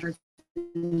enter my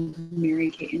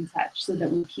Mary Kay in Touch, so that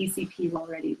when PCP is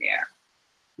already there.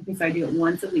 Okay, so I do it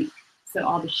once a week. So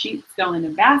all the sheets go in a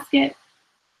basket,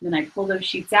 then I pull those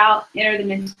sheets out, enter them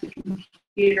into the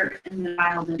computer, and then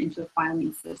file them into a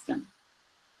filing system,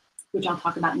 which I'll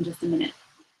talk about in just a minute.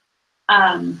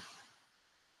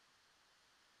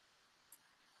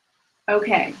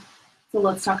 Okay, so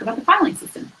let's talk about the filing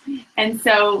system. And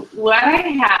so what I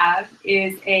have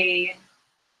is I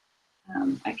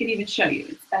could even show you,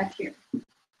 it's back here.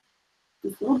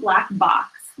 This little black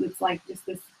box that's like just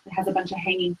this, it has a bunch of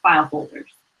hanging file folders.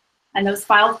 And those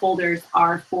file folders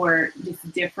are for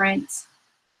just different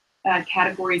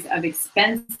categories of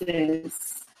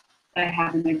expenses that I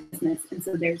have in my business. And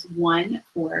so there's one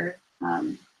for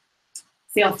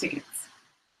sales tickets.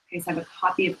 Okay, so I have a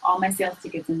copy of all my sales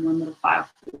tickets in one little file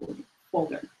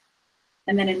folder.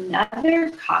 And then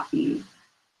another copy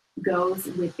goes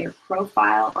with their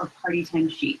profile or party time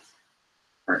sheet.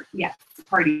 Or yes,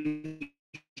 party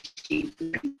sheet.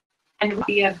 And a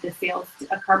copy of the sales,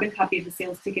 a carbon copy of the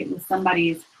sales ticket with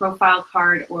somebody's profile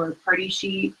card or party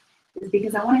sheet is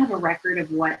because I want to have a record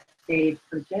of what they've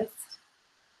purchased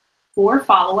for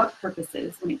follow-up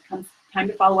purposes. When it comes time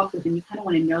to follow up with them, you kind of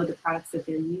want to know the products that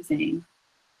they're using.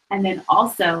 And then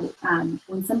also,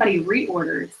 when somebody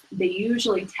reorders, they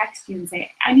usually text you and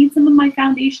say, I need some of my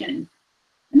foundation.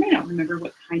 And they don't remember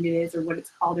what kind it is or what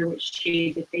it's called or what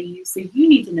shade that they use. So you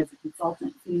need to know as a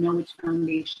consultant, so you know which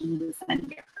foundation to send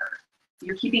to her. So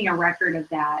you're keeping a record of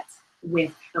that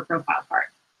with her profile card.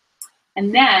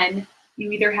 And then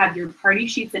you either have your party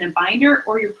sheets in a binder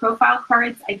or your profile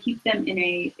cards. I keep them in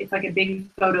it's like a big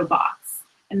photo box,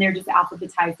 and they're just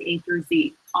alphabetized A through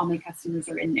Z. All my customers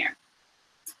are in there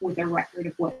with a record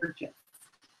of what purchased.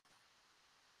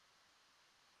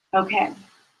 Okay,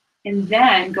 and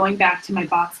then going back to my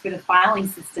box for the filing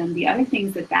system, the other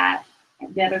things the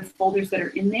other folders that are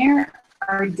in there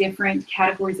are different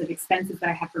categories of expenses that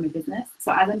I have for my business.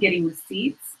 So as I'm getting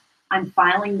receipts, I'm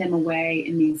filing them away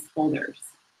in these folders.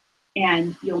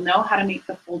 And you'll know how to make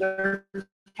the folder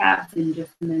tabs in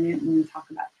just a minute when we talk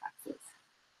about taxes.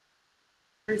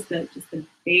 Here's just the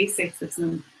basics of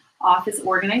some office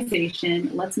organization.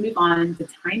 Let's move on to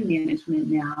time management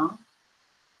now.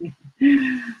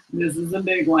 This is a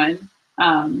big one,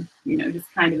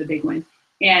 just kind of a big one.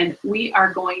 And we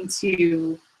are going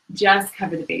to just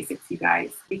cover the basics, you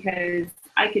guys, because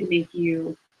I could make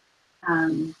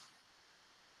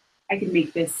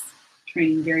this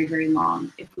training very, very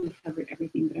long if we covered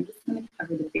everything, but I'm just going to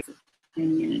cover the basics of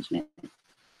time management.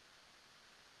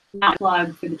 Not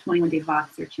plug for the 21-day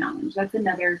Voxer challenge. That's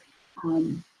another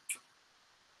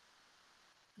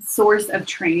source of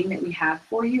training that we have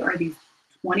for you are these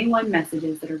 21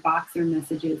 messages that are Voxer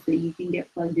messages that you can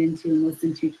get plugged into and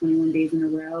listen to 21 days in a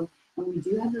row. And we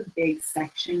do have a big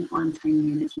section on time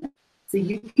management. So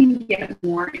you can get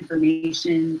more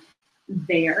information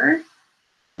there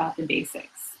about the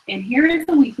basics. And here is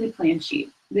the weekly plan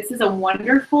sheet. This is a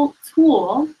wonderful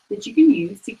tool that you can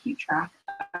use to keep track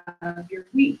of your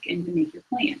week and to make your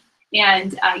plan.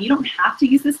 And you don't have to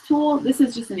use this tool. This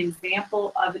is just an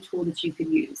example of a tool that you could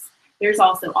use. There's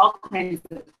also all kinds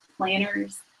of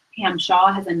planners. Pam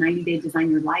Shaw has a 90-day Design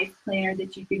Your Life planner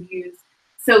that you could use.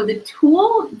 So the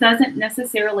tool doesn't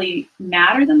necessarily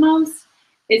matter the most.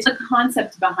 It's the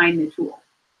concept behind the tool.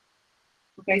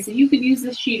 Okay, so you could use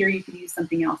this sheet or you could use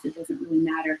something else. It doesn't really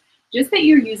matter. Just that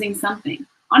you're using something.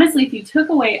 Honestly, if you took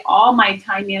away all my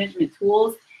time management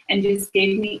tools and just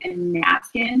gave me a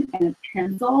napkin and a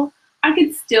pencil, I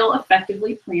could still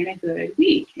effectively plan a good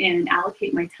week and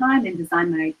allocate my time and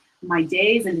design my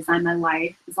days and design my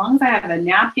life. As long as I have a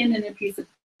napkin and a piece of,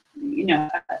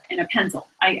 and a pencil,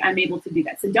 I'm able to do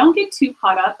that. So don't get too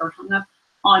caught up or hung up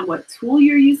on what tool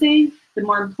you're using. The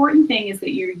more important thing is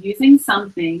that you're using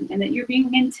something and that you're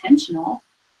being intentional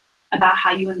about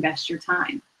how you invest your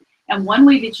time. And one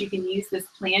way that you can use this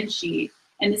plan sheet,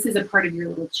 and this is a part of your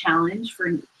little challenge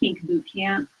for Pink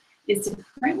Bootcamp, is to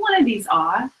print one of these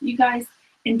off, you guys,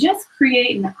 and just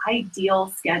create an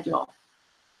ideal schedule.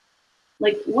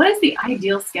 Like, what does the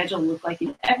ideal schedule look like?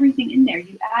 And everything in there.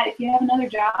 You add, if you have another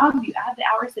job, you add the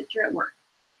hours that you're at work.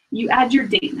 You add your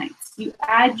date nights. You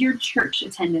add your church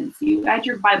attendance. You add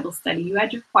your Bible study. You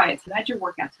add your quiet time. You add your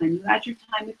workout time. You add your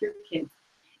time with your kids.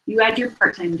 You add your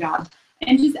part-time job.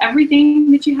 And just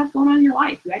everything that you have going on in your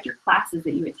life. You add your classes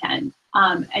that you attend.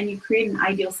 And you create an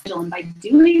ideal schedule. And by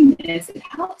doing this, it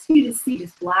helps you to see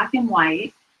just black and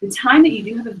white the time that you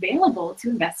do have available to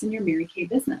invest in your Mary Kay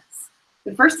business.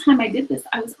 The first time I did this,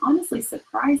 I was honestly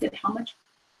surprised at how much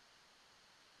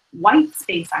white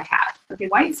space I had. Okay,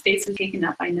 white space was taken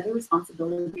up by another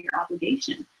responsibility or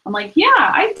obligation. I'm like, yeah,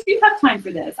 I do have time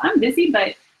for this. I'm busy,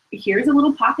 but here's a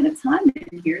little pocket of time,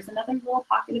 and here's another little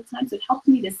pocket of time. So it helped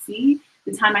me to see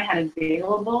the time I had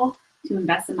available to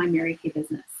invest in my Mary Kay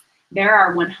business. There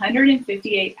are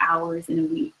 158 hours in a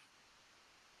week.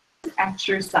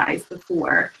 Exercise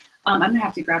before. I'm gonna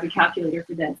have to grab a calculator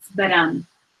for this, but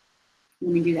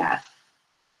let me do that.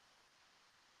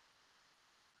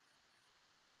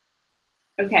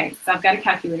 Okay, so I've got a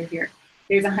calculator here.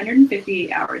 There's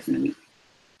 158 hours in a week.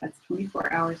 That's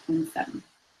 24 hours times 7.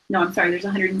 No, I'm sorry, there's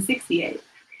 168.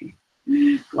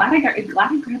 Okay. Glad I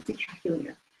grabbed a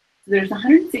calculator. So there's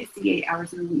 168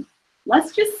 hours in a week.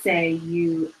 Let's just say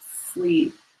you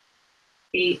sleep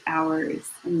 8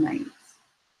 hours a night.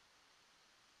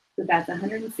 So that's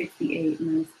 168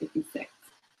 minus 56.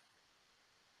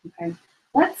 Okay.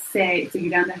 let's say, so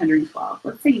you're down to 112.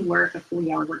 Let's say you work a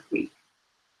 40-hour work week.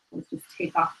 Let's just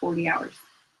take off 40 hours.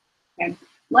 Okay.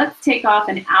 Let's take off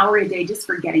an hour a day just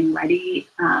for getting ready.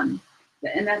 And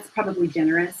that's probably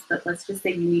generous, but let's just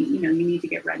say you need to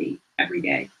get ready every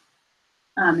day.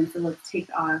 And so let's take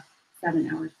off 7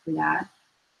 hours for that.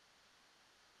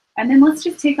 And then let's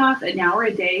just take off an hour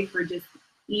a day for just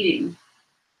eating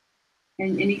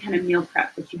and any kind of meal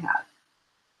prep that you have.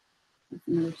 That's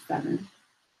another 7.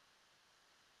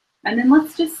 And then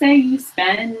let's just say you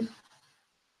spend,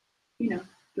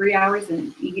 3 hours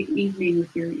in evening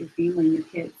with your family and your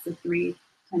kids. So 3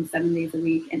 times 7 days a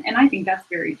week. And I think that's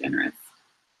very generous.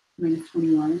 Minus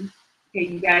 21. Okay,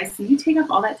 you guys, so you take off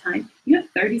all that time, you have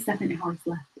 37 hours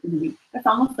left in the week. That's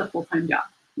almost a full-time job.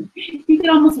 You could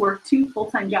almost work 2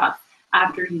 full-time jobs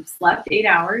after you've slept 8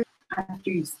 hours,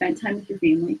 after you've spent time with your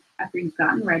family, after you've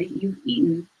gotten ready, you've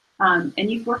eaten,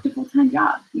 and you've worked a full-time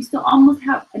job. You still almost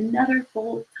have another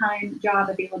full-time job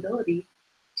availability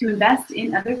to invest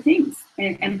in other things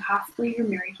and possibly your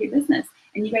Mary Kay business.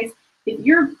 And you guys, if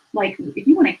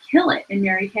you want to kill it in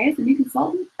Mary Kay as a new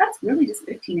consultant, that's really just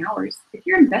 15 hours. If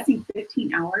you're investing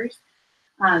 15 hours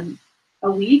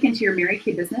a week into your Mary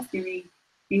Kay business doing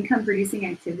income producing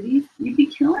activities, you'd be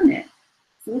killing it.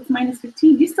 So it's minus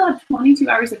 15. You still have 22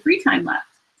 hours of free time left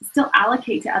to still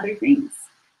allocate to other things.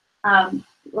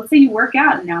 Let's say you work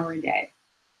out an hour a day.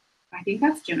 I think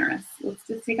that's generous. Let's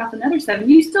just take off another 7.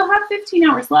 You still have 15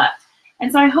 hours left.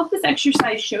 And so I hope this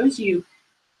exercise shows you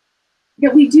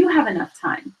that we do have enough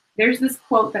time. There's this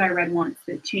quote that I read once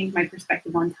that changed my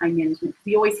perspective on time management.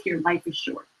 We always hear life is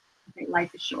short. Okay,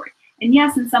 life is short. And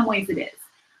yes, in some ways it is.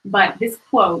 But this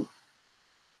quote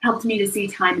helped me to see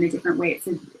time in a different way. It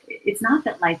said, it's not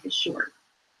that life is short.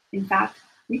 In fact,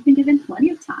 we've been given plenty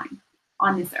of time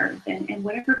on this earth. And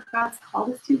whatever God's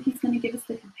called us to, he's going to give us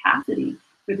the capacity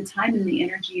for the time and the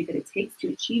energy that it takes to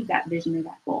achieve that vision or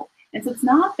that goal. And so it's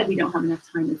not that we don't have enough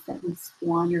time, it's that we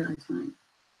squander our time.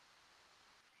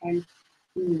 And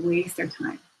we waste our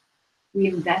time. We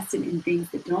invest it in things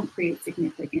that don't create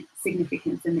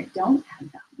significance and that don't have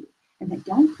value and that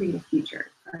don't create a future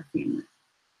for our family.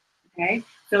 Okay,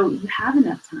 so you have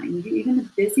enough time. Even the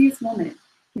busiest woman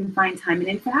can find time. And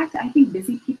in fact, I think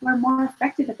busy people are more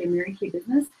effective at their Mary Kay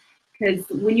business because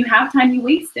when you have time, you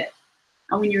waste it.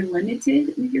 And when you're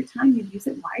limited with your time, you use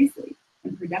it wisely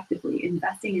and productively,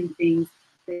 investing in things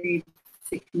that create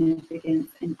significance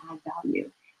and add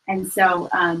value. And so,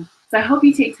 so I hope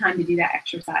you take time to do that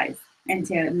exercise and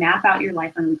to map out your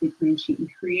life on a weekly plan sheet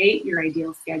and create your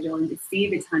ideal schedule and to see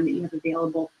the time that you have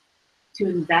available to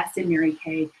invest in Mary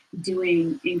Kay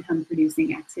doing income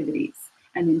producing activities.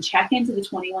 And then check into the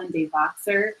 21-day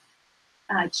Voxer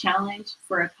challenge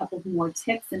for a couple more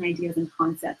tips and ideas and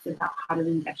concepts about how to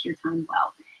invest your time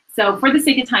well. So for the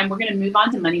sake of time, we're going to move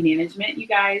on to money management, you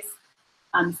guys.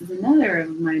 This is another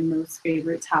of my most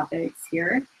favorite topics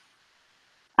here.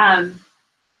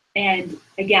 And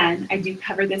again, I do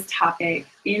cover this topic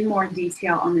in more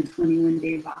detail on the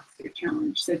 21-day Voxer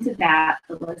challenge. So to that,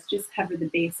 but let's just cover the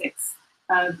basics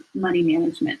of money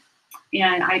management.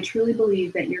 And I truly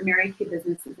believe that your Mary Kay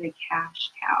business is a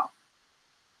cash cow.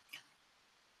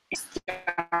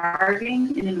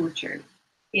 Starving in an orchard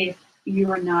if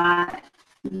you are not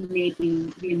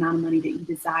making the amount of money that you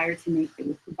desire to make that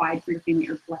will provide for your family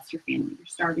or bless your family. You're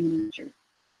starving in an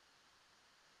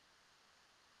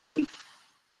orchard.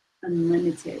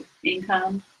 Unlimited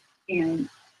income and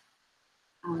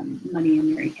money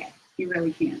in Mary Kay. You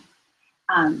really can.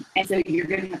 And so you're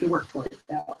going to have to work for it,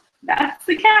 though. That's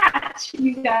the catch,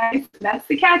 you guys. That's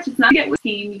the catch. It's not a get with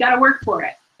team. You got to work for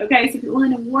it. Okay, so if you're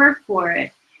willing to work for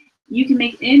it, you can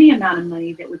make any amount of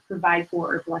money that would provide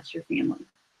for or bless your family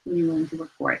when you're willing to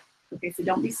work for it. Okay, so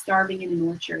don't be starving in an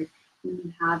orchard when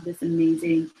you have this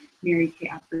amazing Mary Kay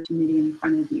opportunity in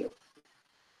front of you.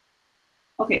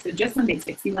 Okay, so just some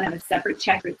basics. You want to have a separate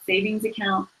separate savings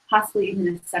account, possibly even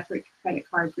a separate credit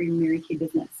card for your Mary Kay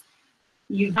business.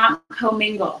 You don't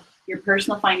commingle your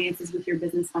personal finances with your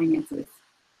business finances.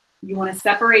 You want to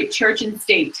separate church and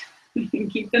state. You can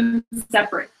keep them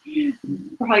separate.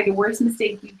 Probably the worst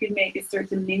mistake you could make is start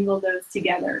to mingle those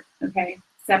together, okay?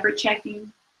 Separate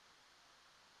checking,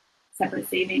 separate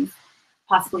savings,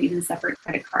 possibly even a separate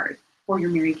credit card for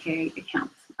your Mary Kay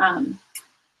account.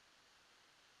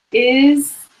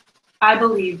 Is, I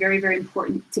believe, very, very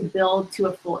important to build to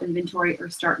a full inventory or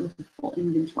start with a full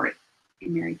inventory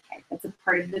in Mary Kay. That's a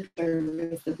part of the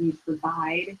service that we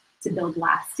provide to build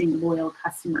lasting, loyal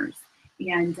customers.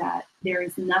 And there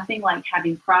is nothing like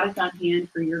having product on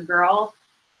hand for your girl,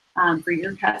 for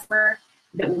your customer,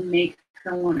 that will make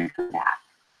her want to come back.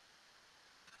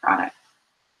 Product.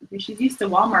 Because she's used to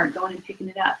Walmart going and picking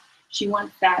it up. She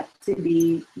wants that to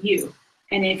be you.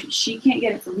 And if she can't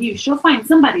get it from you, she'll find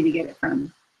somebody to get it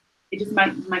from. It just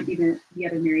might be the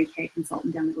other Mary Kay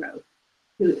consultant down the road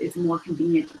who is more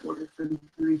convenient to order from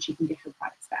her, and she can get her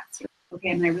products faster. Okay,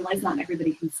 and I realize not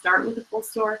everybody can start with a full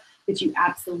store, but you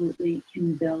absolutely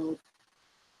can build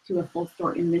to a full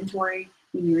store inventory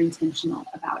when you're intentional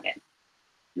about it.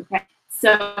 Okay,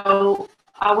 so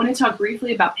I want to talk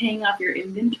briefly about paying off your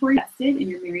inventory invested in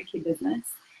your Mary Kay business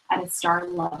at a star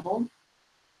level,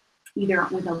 either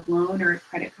with a loan or a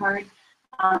credit card.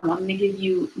 I'm going to give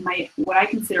you what I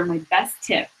consider my best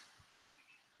tip,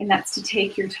 and that's to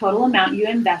take your total amount you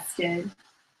invested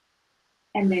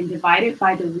and then divide it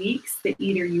by the weeks that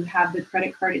either you have the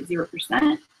credit card at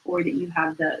 0% or that you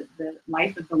have the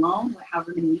life of the loan,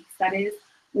 however many weeks that is,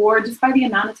 or just by the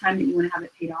amount of time that you want to have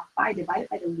it paid off by. Divide it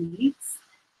by the weeks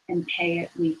and pay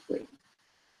it weekly.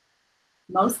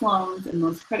 Most loans and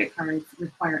most credit cards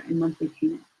require a monthly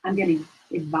payment. I'm going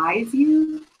to advise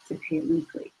you to pay it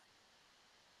weekly.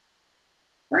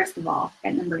 First of all,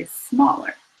 that number is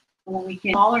smaller. And when we get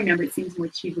a smaller number, it seems more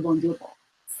achievable and doable.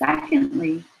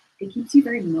 Secondly, it keeps you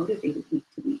very motivated week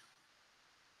to week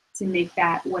to make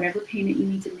that whatever payment you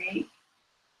need to make.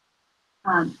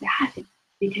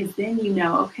 Because then you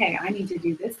know, okay, I need to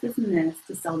do this, this, and this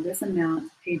to sell this amount, to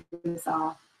pay this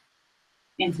off,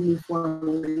 and to move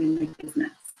forward in my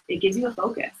business. It gives you a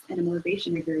focus and a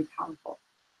motivation. They're very powerful.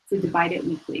 So divide it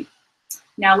weekly.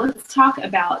 Now let's talk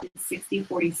about the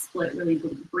 60-40 split really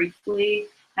briefly.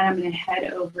 And I'm going to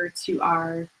head over to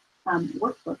our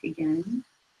workbook again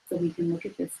so we can look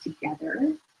at this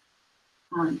together.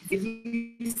 Give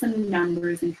you some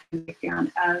numbers and kind of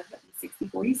breakdown of the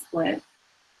 60-40 split.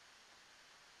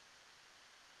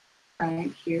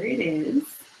 Right, here it is.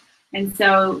 And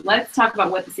so let's talk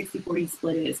about what the 60-40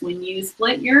 split is. When you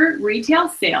split your retail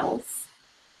sales,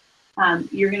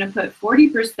 you're going to put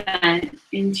 40%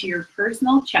 into your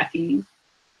personal checking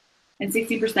and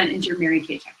 60% into your Mary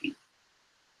Kay checking.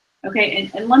 Okay,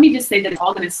 and let me just say that it's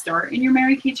all going to start in your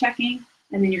Mary Kay checking,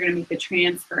 and then you're going to make the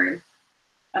transfer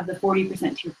of the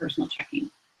 40% to your personal checking.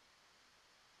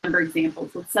 For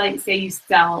examples, let's say you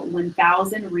sell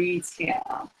 1,000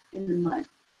 retail in the month.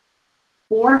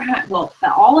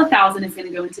 All 1,000 is going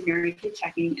to go into Mary Kay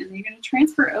checking, and then you're going to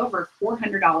transfer over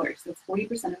 $400. That's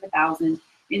 40% of 1,000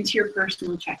 into your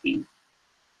personal checking.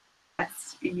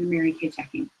 That's in your Mary Kay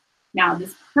checking. Now,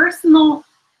 this personal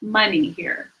money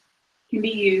here can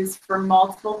be used for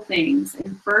multiple things,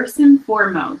 and first and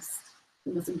foremost,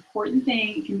 the most important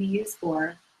thing it can be used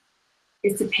for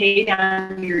is to pay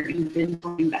down your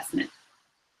inventory investment.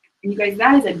 And you guys,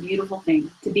 that is a beautiful thing,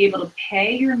 to be able to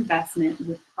pay your investment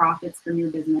with profits from your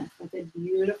business. That's a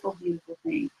beautiful, beautiful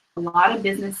thing. A lot of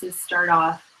businesses start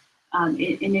off an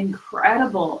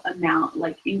incredible amount,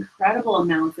 like incredible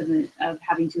amounts of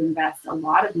having to invest a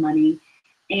lot of money,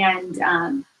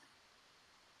 and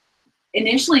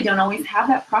initially don't always have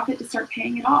that profit to start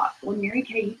paying it off. Well, Mary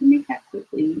Kay, you can make that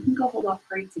quickly. You can go hold off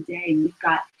party today, and you've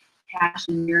got cash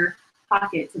in your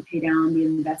pocket to pay down the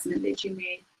investment that you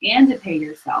made and to pay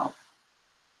yourself.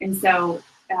 And so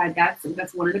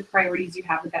that's one of the priorities you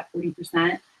have with that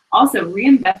 40%. Also,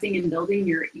 reinvesting and building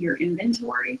your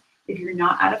inventory. If you're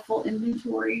not at a full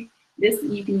inventory,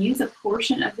 you can use a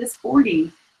portion of this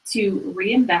 40 to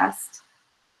reinvest.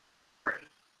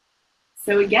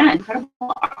 So again, incredible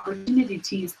opportunity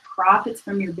to use profits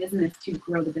from your business to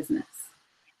grow the business.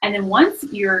 And then once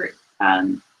your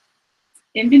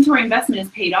inventory investment is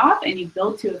paid off and you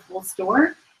build to a full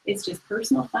store, it's just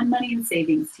personal fund money and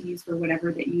savings to use for whatever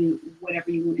you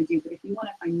want to do. But if you want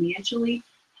a financially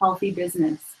healthy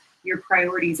business, your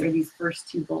priorities are these first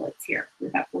two bullets here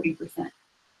with that 40%.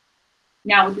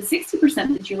 Now with the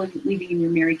 60% that you're leaving in your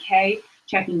Mary Kay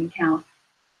checking account,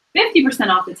 50%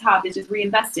 off the top is just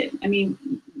reinvested. I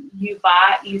mean, you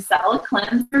sell a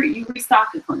cleanser, you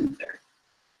restock a cleanser.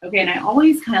 Okay, and I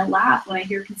always kind of laugh when I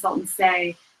hear consultants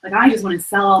say, like, I just want to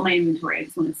sell all my inventory. I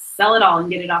just want to sell it all and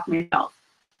get it off my shelf.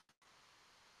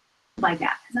 Like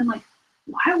that, because I'm like,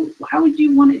 why would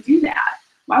you want to do that?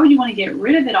 Why would you want to get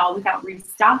rid of it all without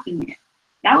restocking it?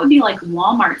 That would be like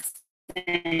Walmart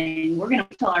saying, we're going to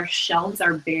wait till our shelves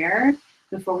are bare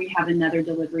before we have another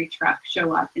delivery truck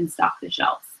show up and stock the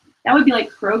shelves. That would be like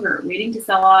Kroger waiting to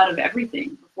sell out of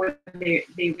everything before they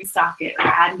restock it or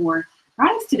add more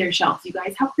products to their shelves. You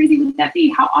guys, how crazy would that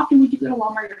be? How often would you go to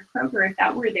Walmart or Kroger if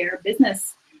that were their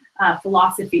business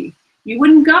philosophy? You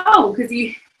wouldn't go because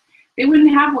they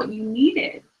wouldn't have what you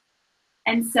needed.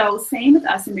 And so same with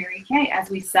us in Mary Kay. As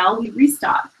we sell, we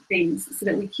restock things so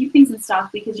that we keep things in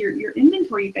stock, because your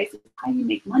inventory, you guys, is how you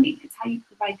make money. It's how you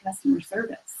provide customer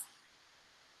service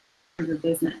for your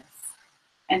business.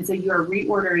 And so you are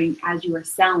reordering as you are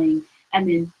selling. And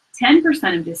then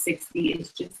 10% of the 60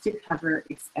 is just to cover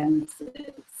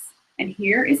expenses. And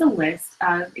here is a list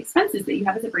of expenses that you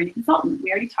have as a branding consultant.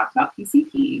 We already talked about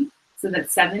PCP, so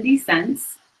that's 70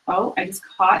 cents. Oh, I just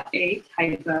caught a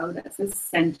typo that says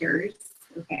centers.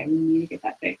 Okay, we need to get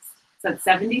that fixed. So that's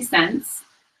 70 cents.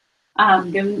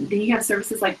 Then you have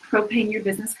services like propane your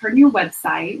business card and your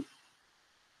website.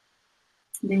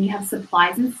 Then you have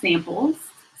supplies and samples.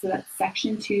 So that's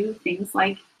section 2, things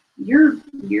like your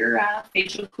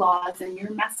facial cloths and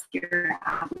your mascara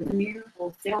and your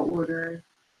wholesale order.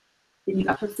 Then you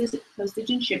got postage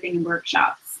and shipping and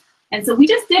workshops. And so we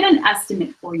just did an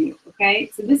estimate for you, okay?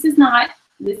 So this is not,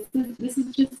 this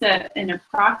is just an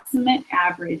approximate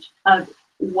average of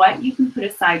what you can put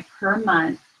aside per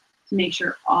month to make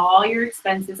sure all your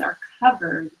expenses are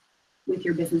covered with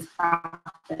your business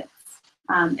profits.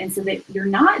 And so that you're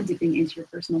not dipping into your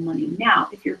personal money. Now,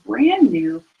 if you're brand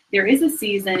new, there is a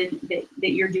season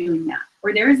that you're doing that.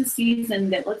 Or there is a season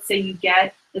that, let's say you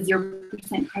get a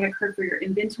 0% credit card for your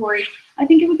inventory. I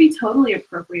think it would be totally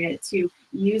appropriate to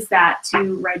use that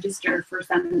to register for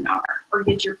seminar or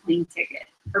get your plane ticket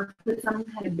or put some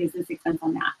kind of business expense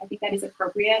on that. I think that is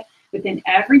appropriate. But then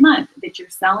every month that you're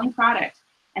selling product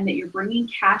and that you're bringing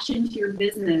cash into your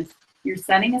business, you're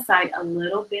setting aside a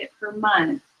little bit per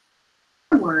month.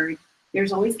 Forward,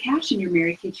 there's always cash in your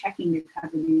Mary Kay checking to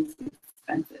cover these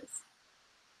expenses.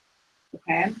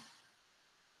 Okay?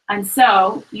 And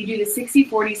so you do the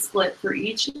 60-40 split for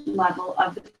each level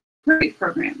of the perfect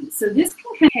program. So this can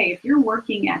kind of, hey, if you're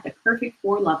working at the perfect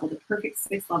 4 level, the perfect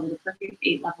 6 level, the perfect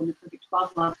 8 level, and the perfect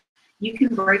 12 level, you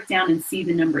can break down and see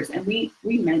the numbers. And we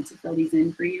meant to fill these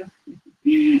in for you.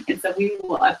 And so we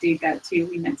will update that too.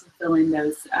 We meant to fill in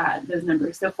those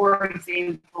numbers. So for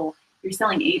example, you're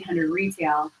selling 800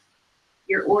 retail,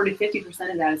 you're ordered 50%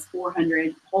 of that is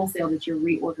 400 wholesale that you're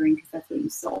reordering because that's what you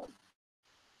sold.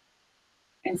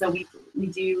 And so we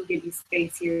do give you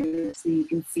space here so you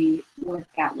can see what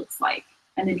that looks like.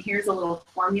 And then here's a little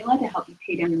formula to help you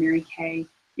pay down your Mary Kay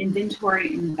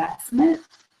inventory investment.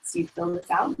 So you fill this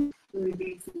out through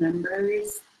these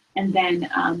numbers. And then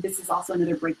this is also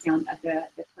another breakdown of the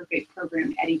perfect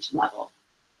program at each level.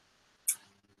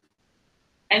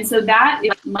 And so that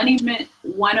is Management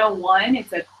 101.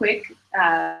 It's a quick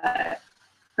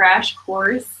crash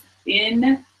course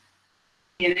in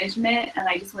management, and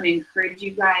I just want to encourage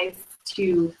you guys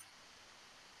to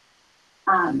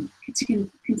continue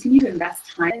to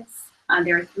invest time.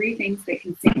 There are 3 things that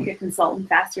can sink a consultant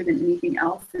faster than anything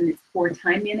else, and it's poor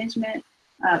time management,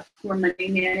 poor money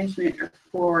management, or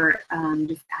poor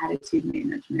just attitude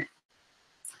management.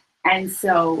 And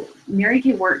so Mary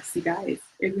Kay works, you guys.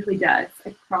 It really does.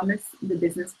 I promise the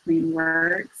business plan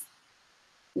works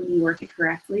when you work it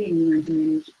correctly and you learn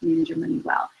to manage your money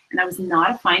well. And I was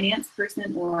not a finance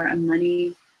person or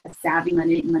a savvy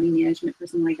money management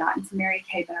person when I got into Mary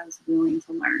Kay, but I was willing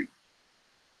to learn.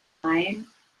 I'm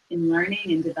in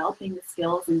learning and developing the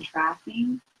skills and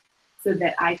tracking so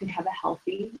that I could have a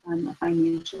healthy, a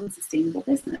financial and sustainable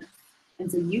business.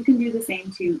 And so you can do the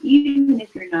same too, even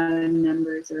if you're not a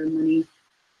numbers or a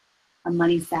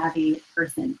money savvy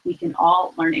person. We can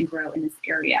all learn and grow in this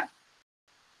area.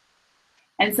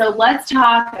 And so let's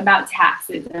talk about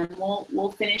taxes, and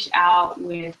we'll finish out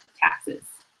with taxes.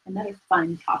 Another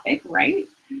fun topic, right?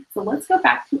 So let's go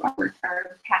back to our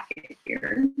packet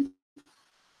here.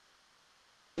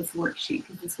 This worksheet,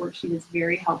 because this worksheet is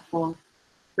very helpful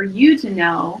for you to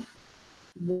know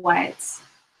what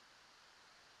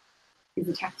is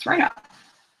a tax write-off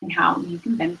and how you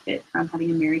can benefit from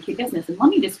having a Mary Kay business. And let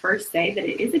me just first say that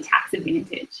it is a tax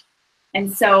advantage.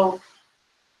 And so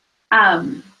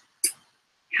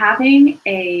having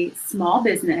a small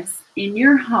business in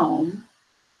your home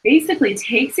basically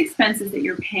takes expenses that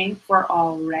you're paying for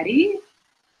already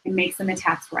and makes them a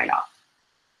tax write-off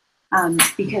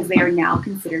because they are now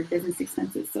considered business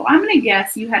expenses. So I'm going to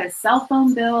guess you had a cell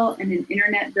phone bill and an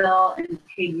internet bill and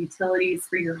paid utilities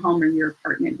for your home or your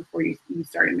apartment before you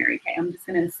started Mary Kay. I'm just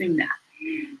going to assume that.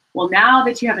 Well, now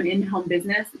that you have an in-home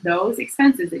business, those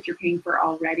expenses that you're paying for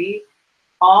already,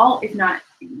 if not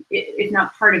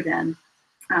part of them,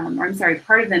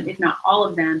 part of them, if not all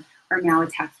of them, are now a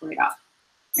tax write-off.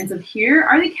 And so here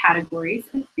are the categories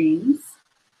of things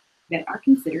that are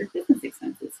considered business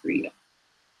expenses for you.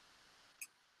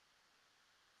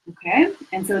 Okay,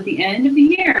 and so at the end of the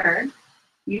year,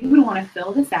 you would want to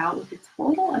fill this out with the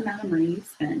total amount of money you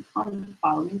spent on the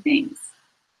following things.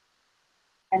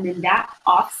 And then that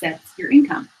offsets your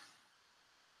income.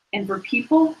 And for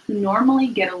people who normally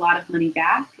get a lot of money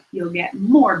back, you'll get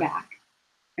more back.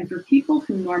 And for people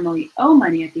who normally owe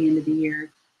money at the end of the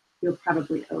year, you'll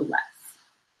probably owe less.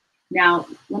 Now,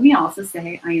 let me also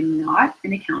say I am not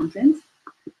an accountant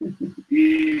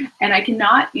and I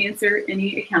cannot answer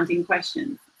any accounting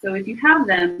questions. So if you have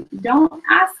them, don't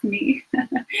ask me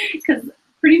because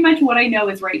pretty much what I know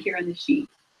is right here on the sheet,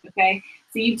 okay?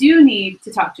 So you do need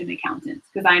to talk to an accountant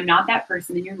because I'm not that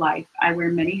person in your life. I wear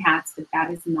many hats, but that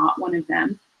is not one of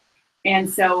them. And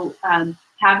so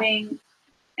having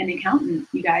an accountant,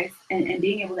 you guys, and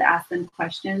being able to ask them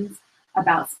questions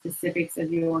about specifics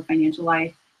of your financial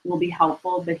life will be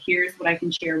helpful. But here's what I can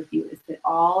share with you is that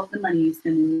all of the money you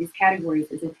spend in these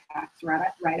categories is a tax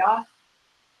write-off.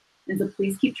 And so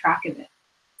please keep track of it.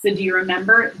 So do you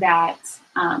remember that,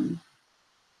 let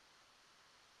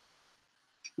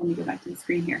me go back to the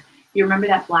screen here. Do you remember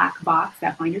that black box,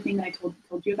 that binder thing that I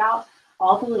told you about?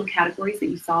 All the little categories that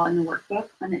you saw in the workbook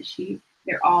on that sheet,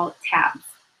 they're all tabs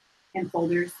and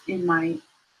folders in my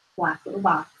black little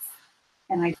box.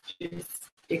 And I just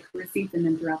stick receipts in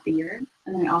them throughout the year.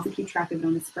 And then I also keep track of it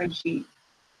on a spreadsheet.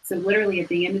 So literally at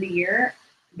the end of the year,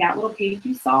 that little page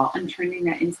you saw, I'm turning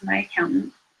that into my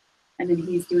accountant. And then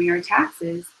he's doing our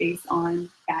taxes based on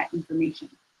that information.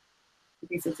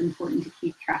 Okay, so it's important to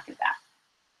keep track of that.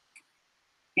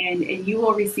 And you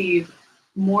will receive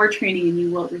more training and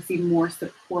you will receive more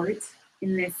support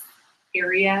in this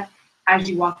area as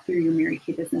you walk through your Mary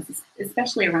Kay business,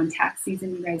 especially around tax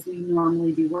season. You guys, we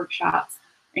normally do workshops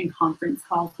and conference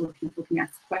calls where people can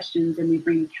ask questions, and we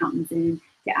bring accountants in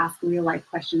to ask real life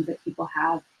questions that people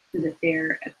have so that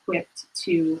they're equipped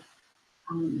to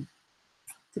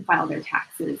file their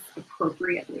taxes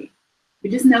appropriately.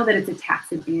 But just know that it's a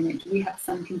tax advantage. We have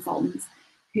some consultants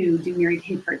who do Mary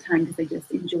Kay part-time because they just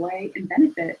enjoy and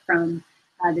benefit from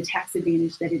the tax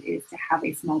advantage that it is to have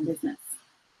a small business.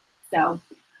 So,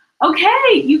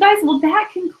 okay, you guys, well, that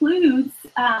concludes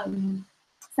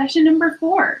session number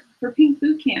 4 for Pink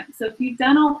Bootcamp. So if you've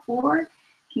done all 4,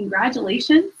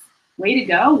 congratulations. Way to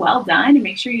go, well done. And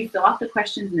make sure you fill out the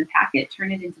questions in the packet,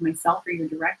 turn it into myself or your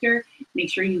director. Make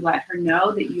sure you let her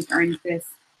know that you've earned this.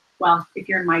 Well, if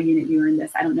you're in my unit, you earned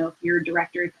this. I don't know if you're a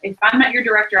director. If I'm not your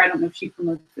director, I don't know if she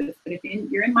promotes this. But if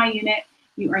you're in my unit,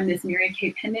 you earn this Mary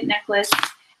Kay pendant necklace.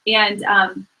 And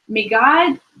may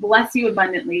God bless you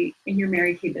abundantly in your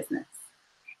Mary Kay business.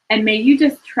 And may you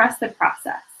just trust the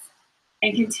process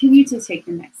and continue to take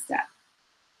the next step.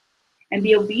 And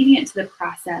be obedient to the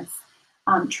process,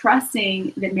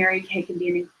 trusting that Mary Kay can be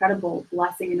an incredible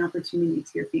blessing and opportunity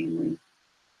to your family.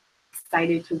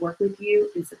 Excited to work with you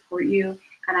and support you.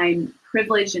 And I'm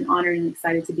privileged and honored and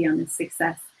excited to be on this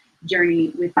success journey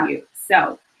with you.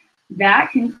 So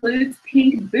that concludes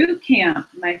Pink Bootcamp,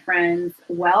 my friends.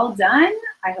 Well done.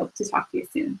 I hope to talk to you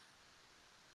soon.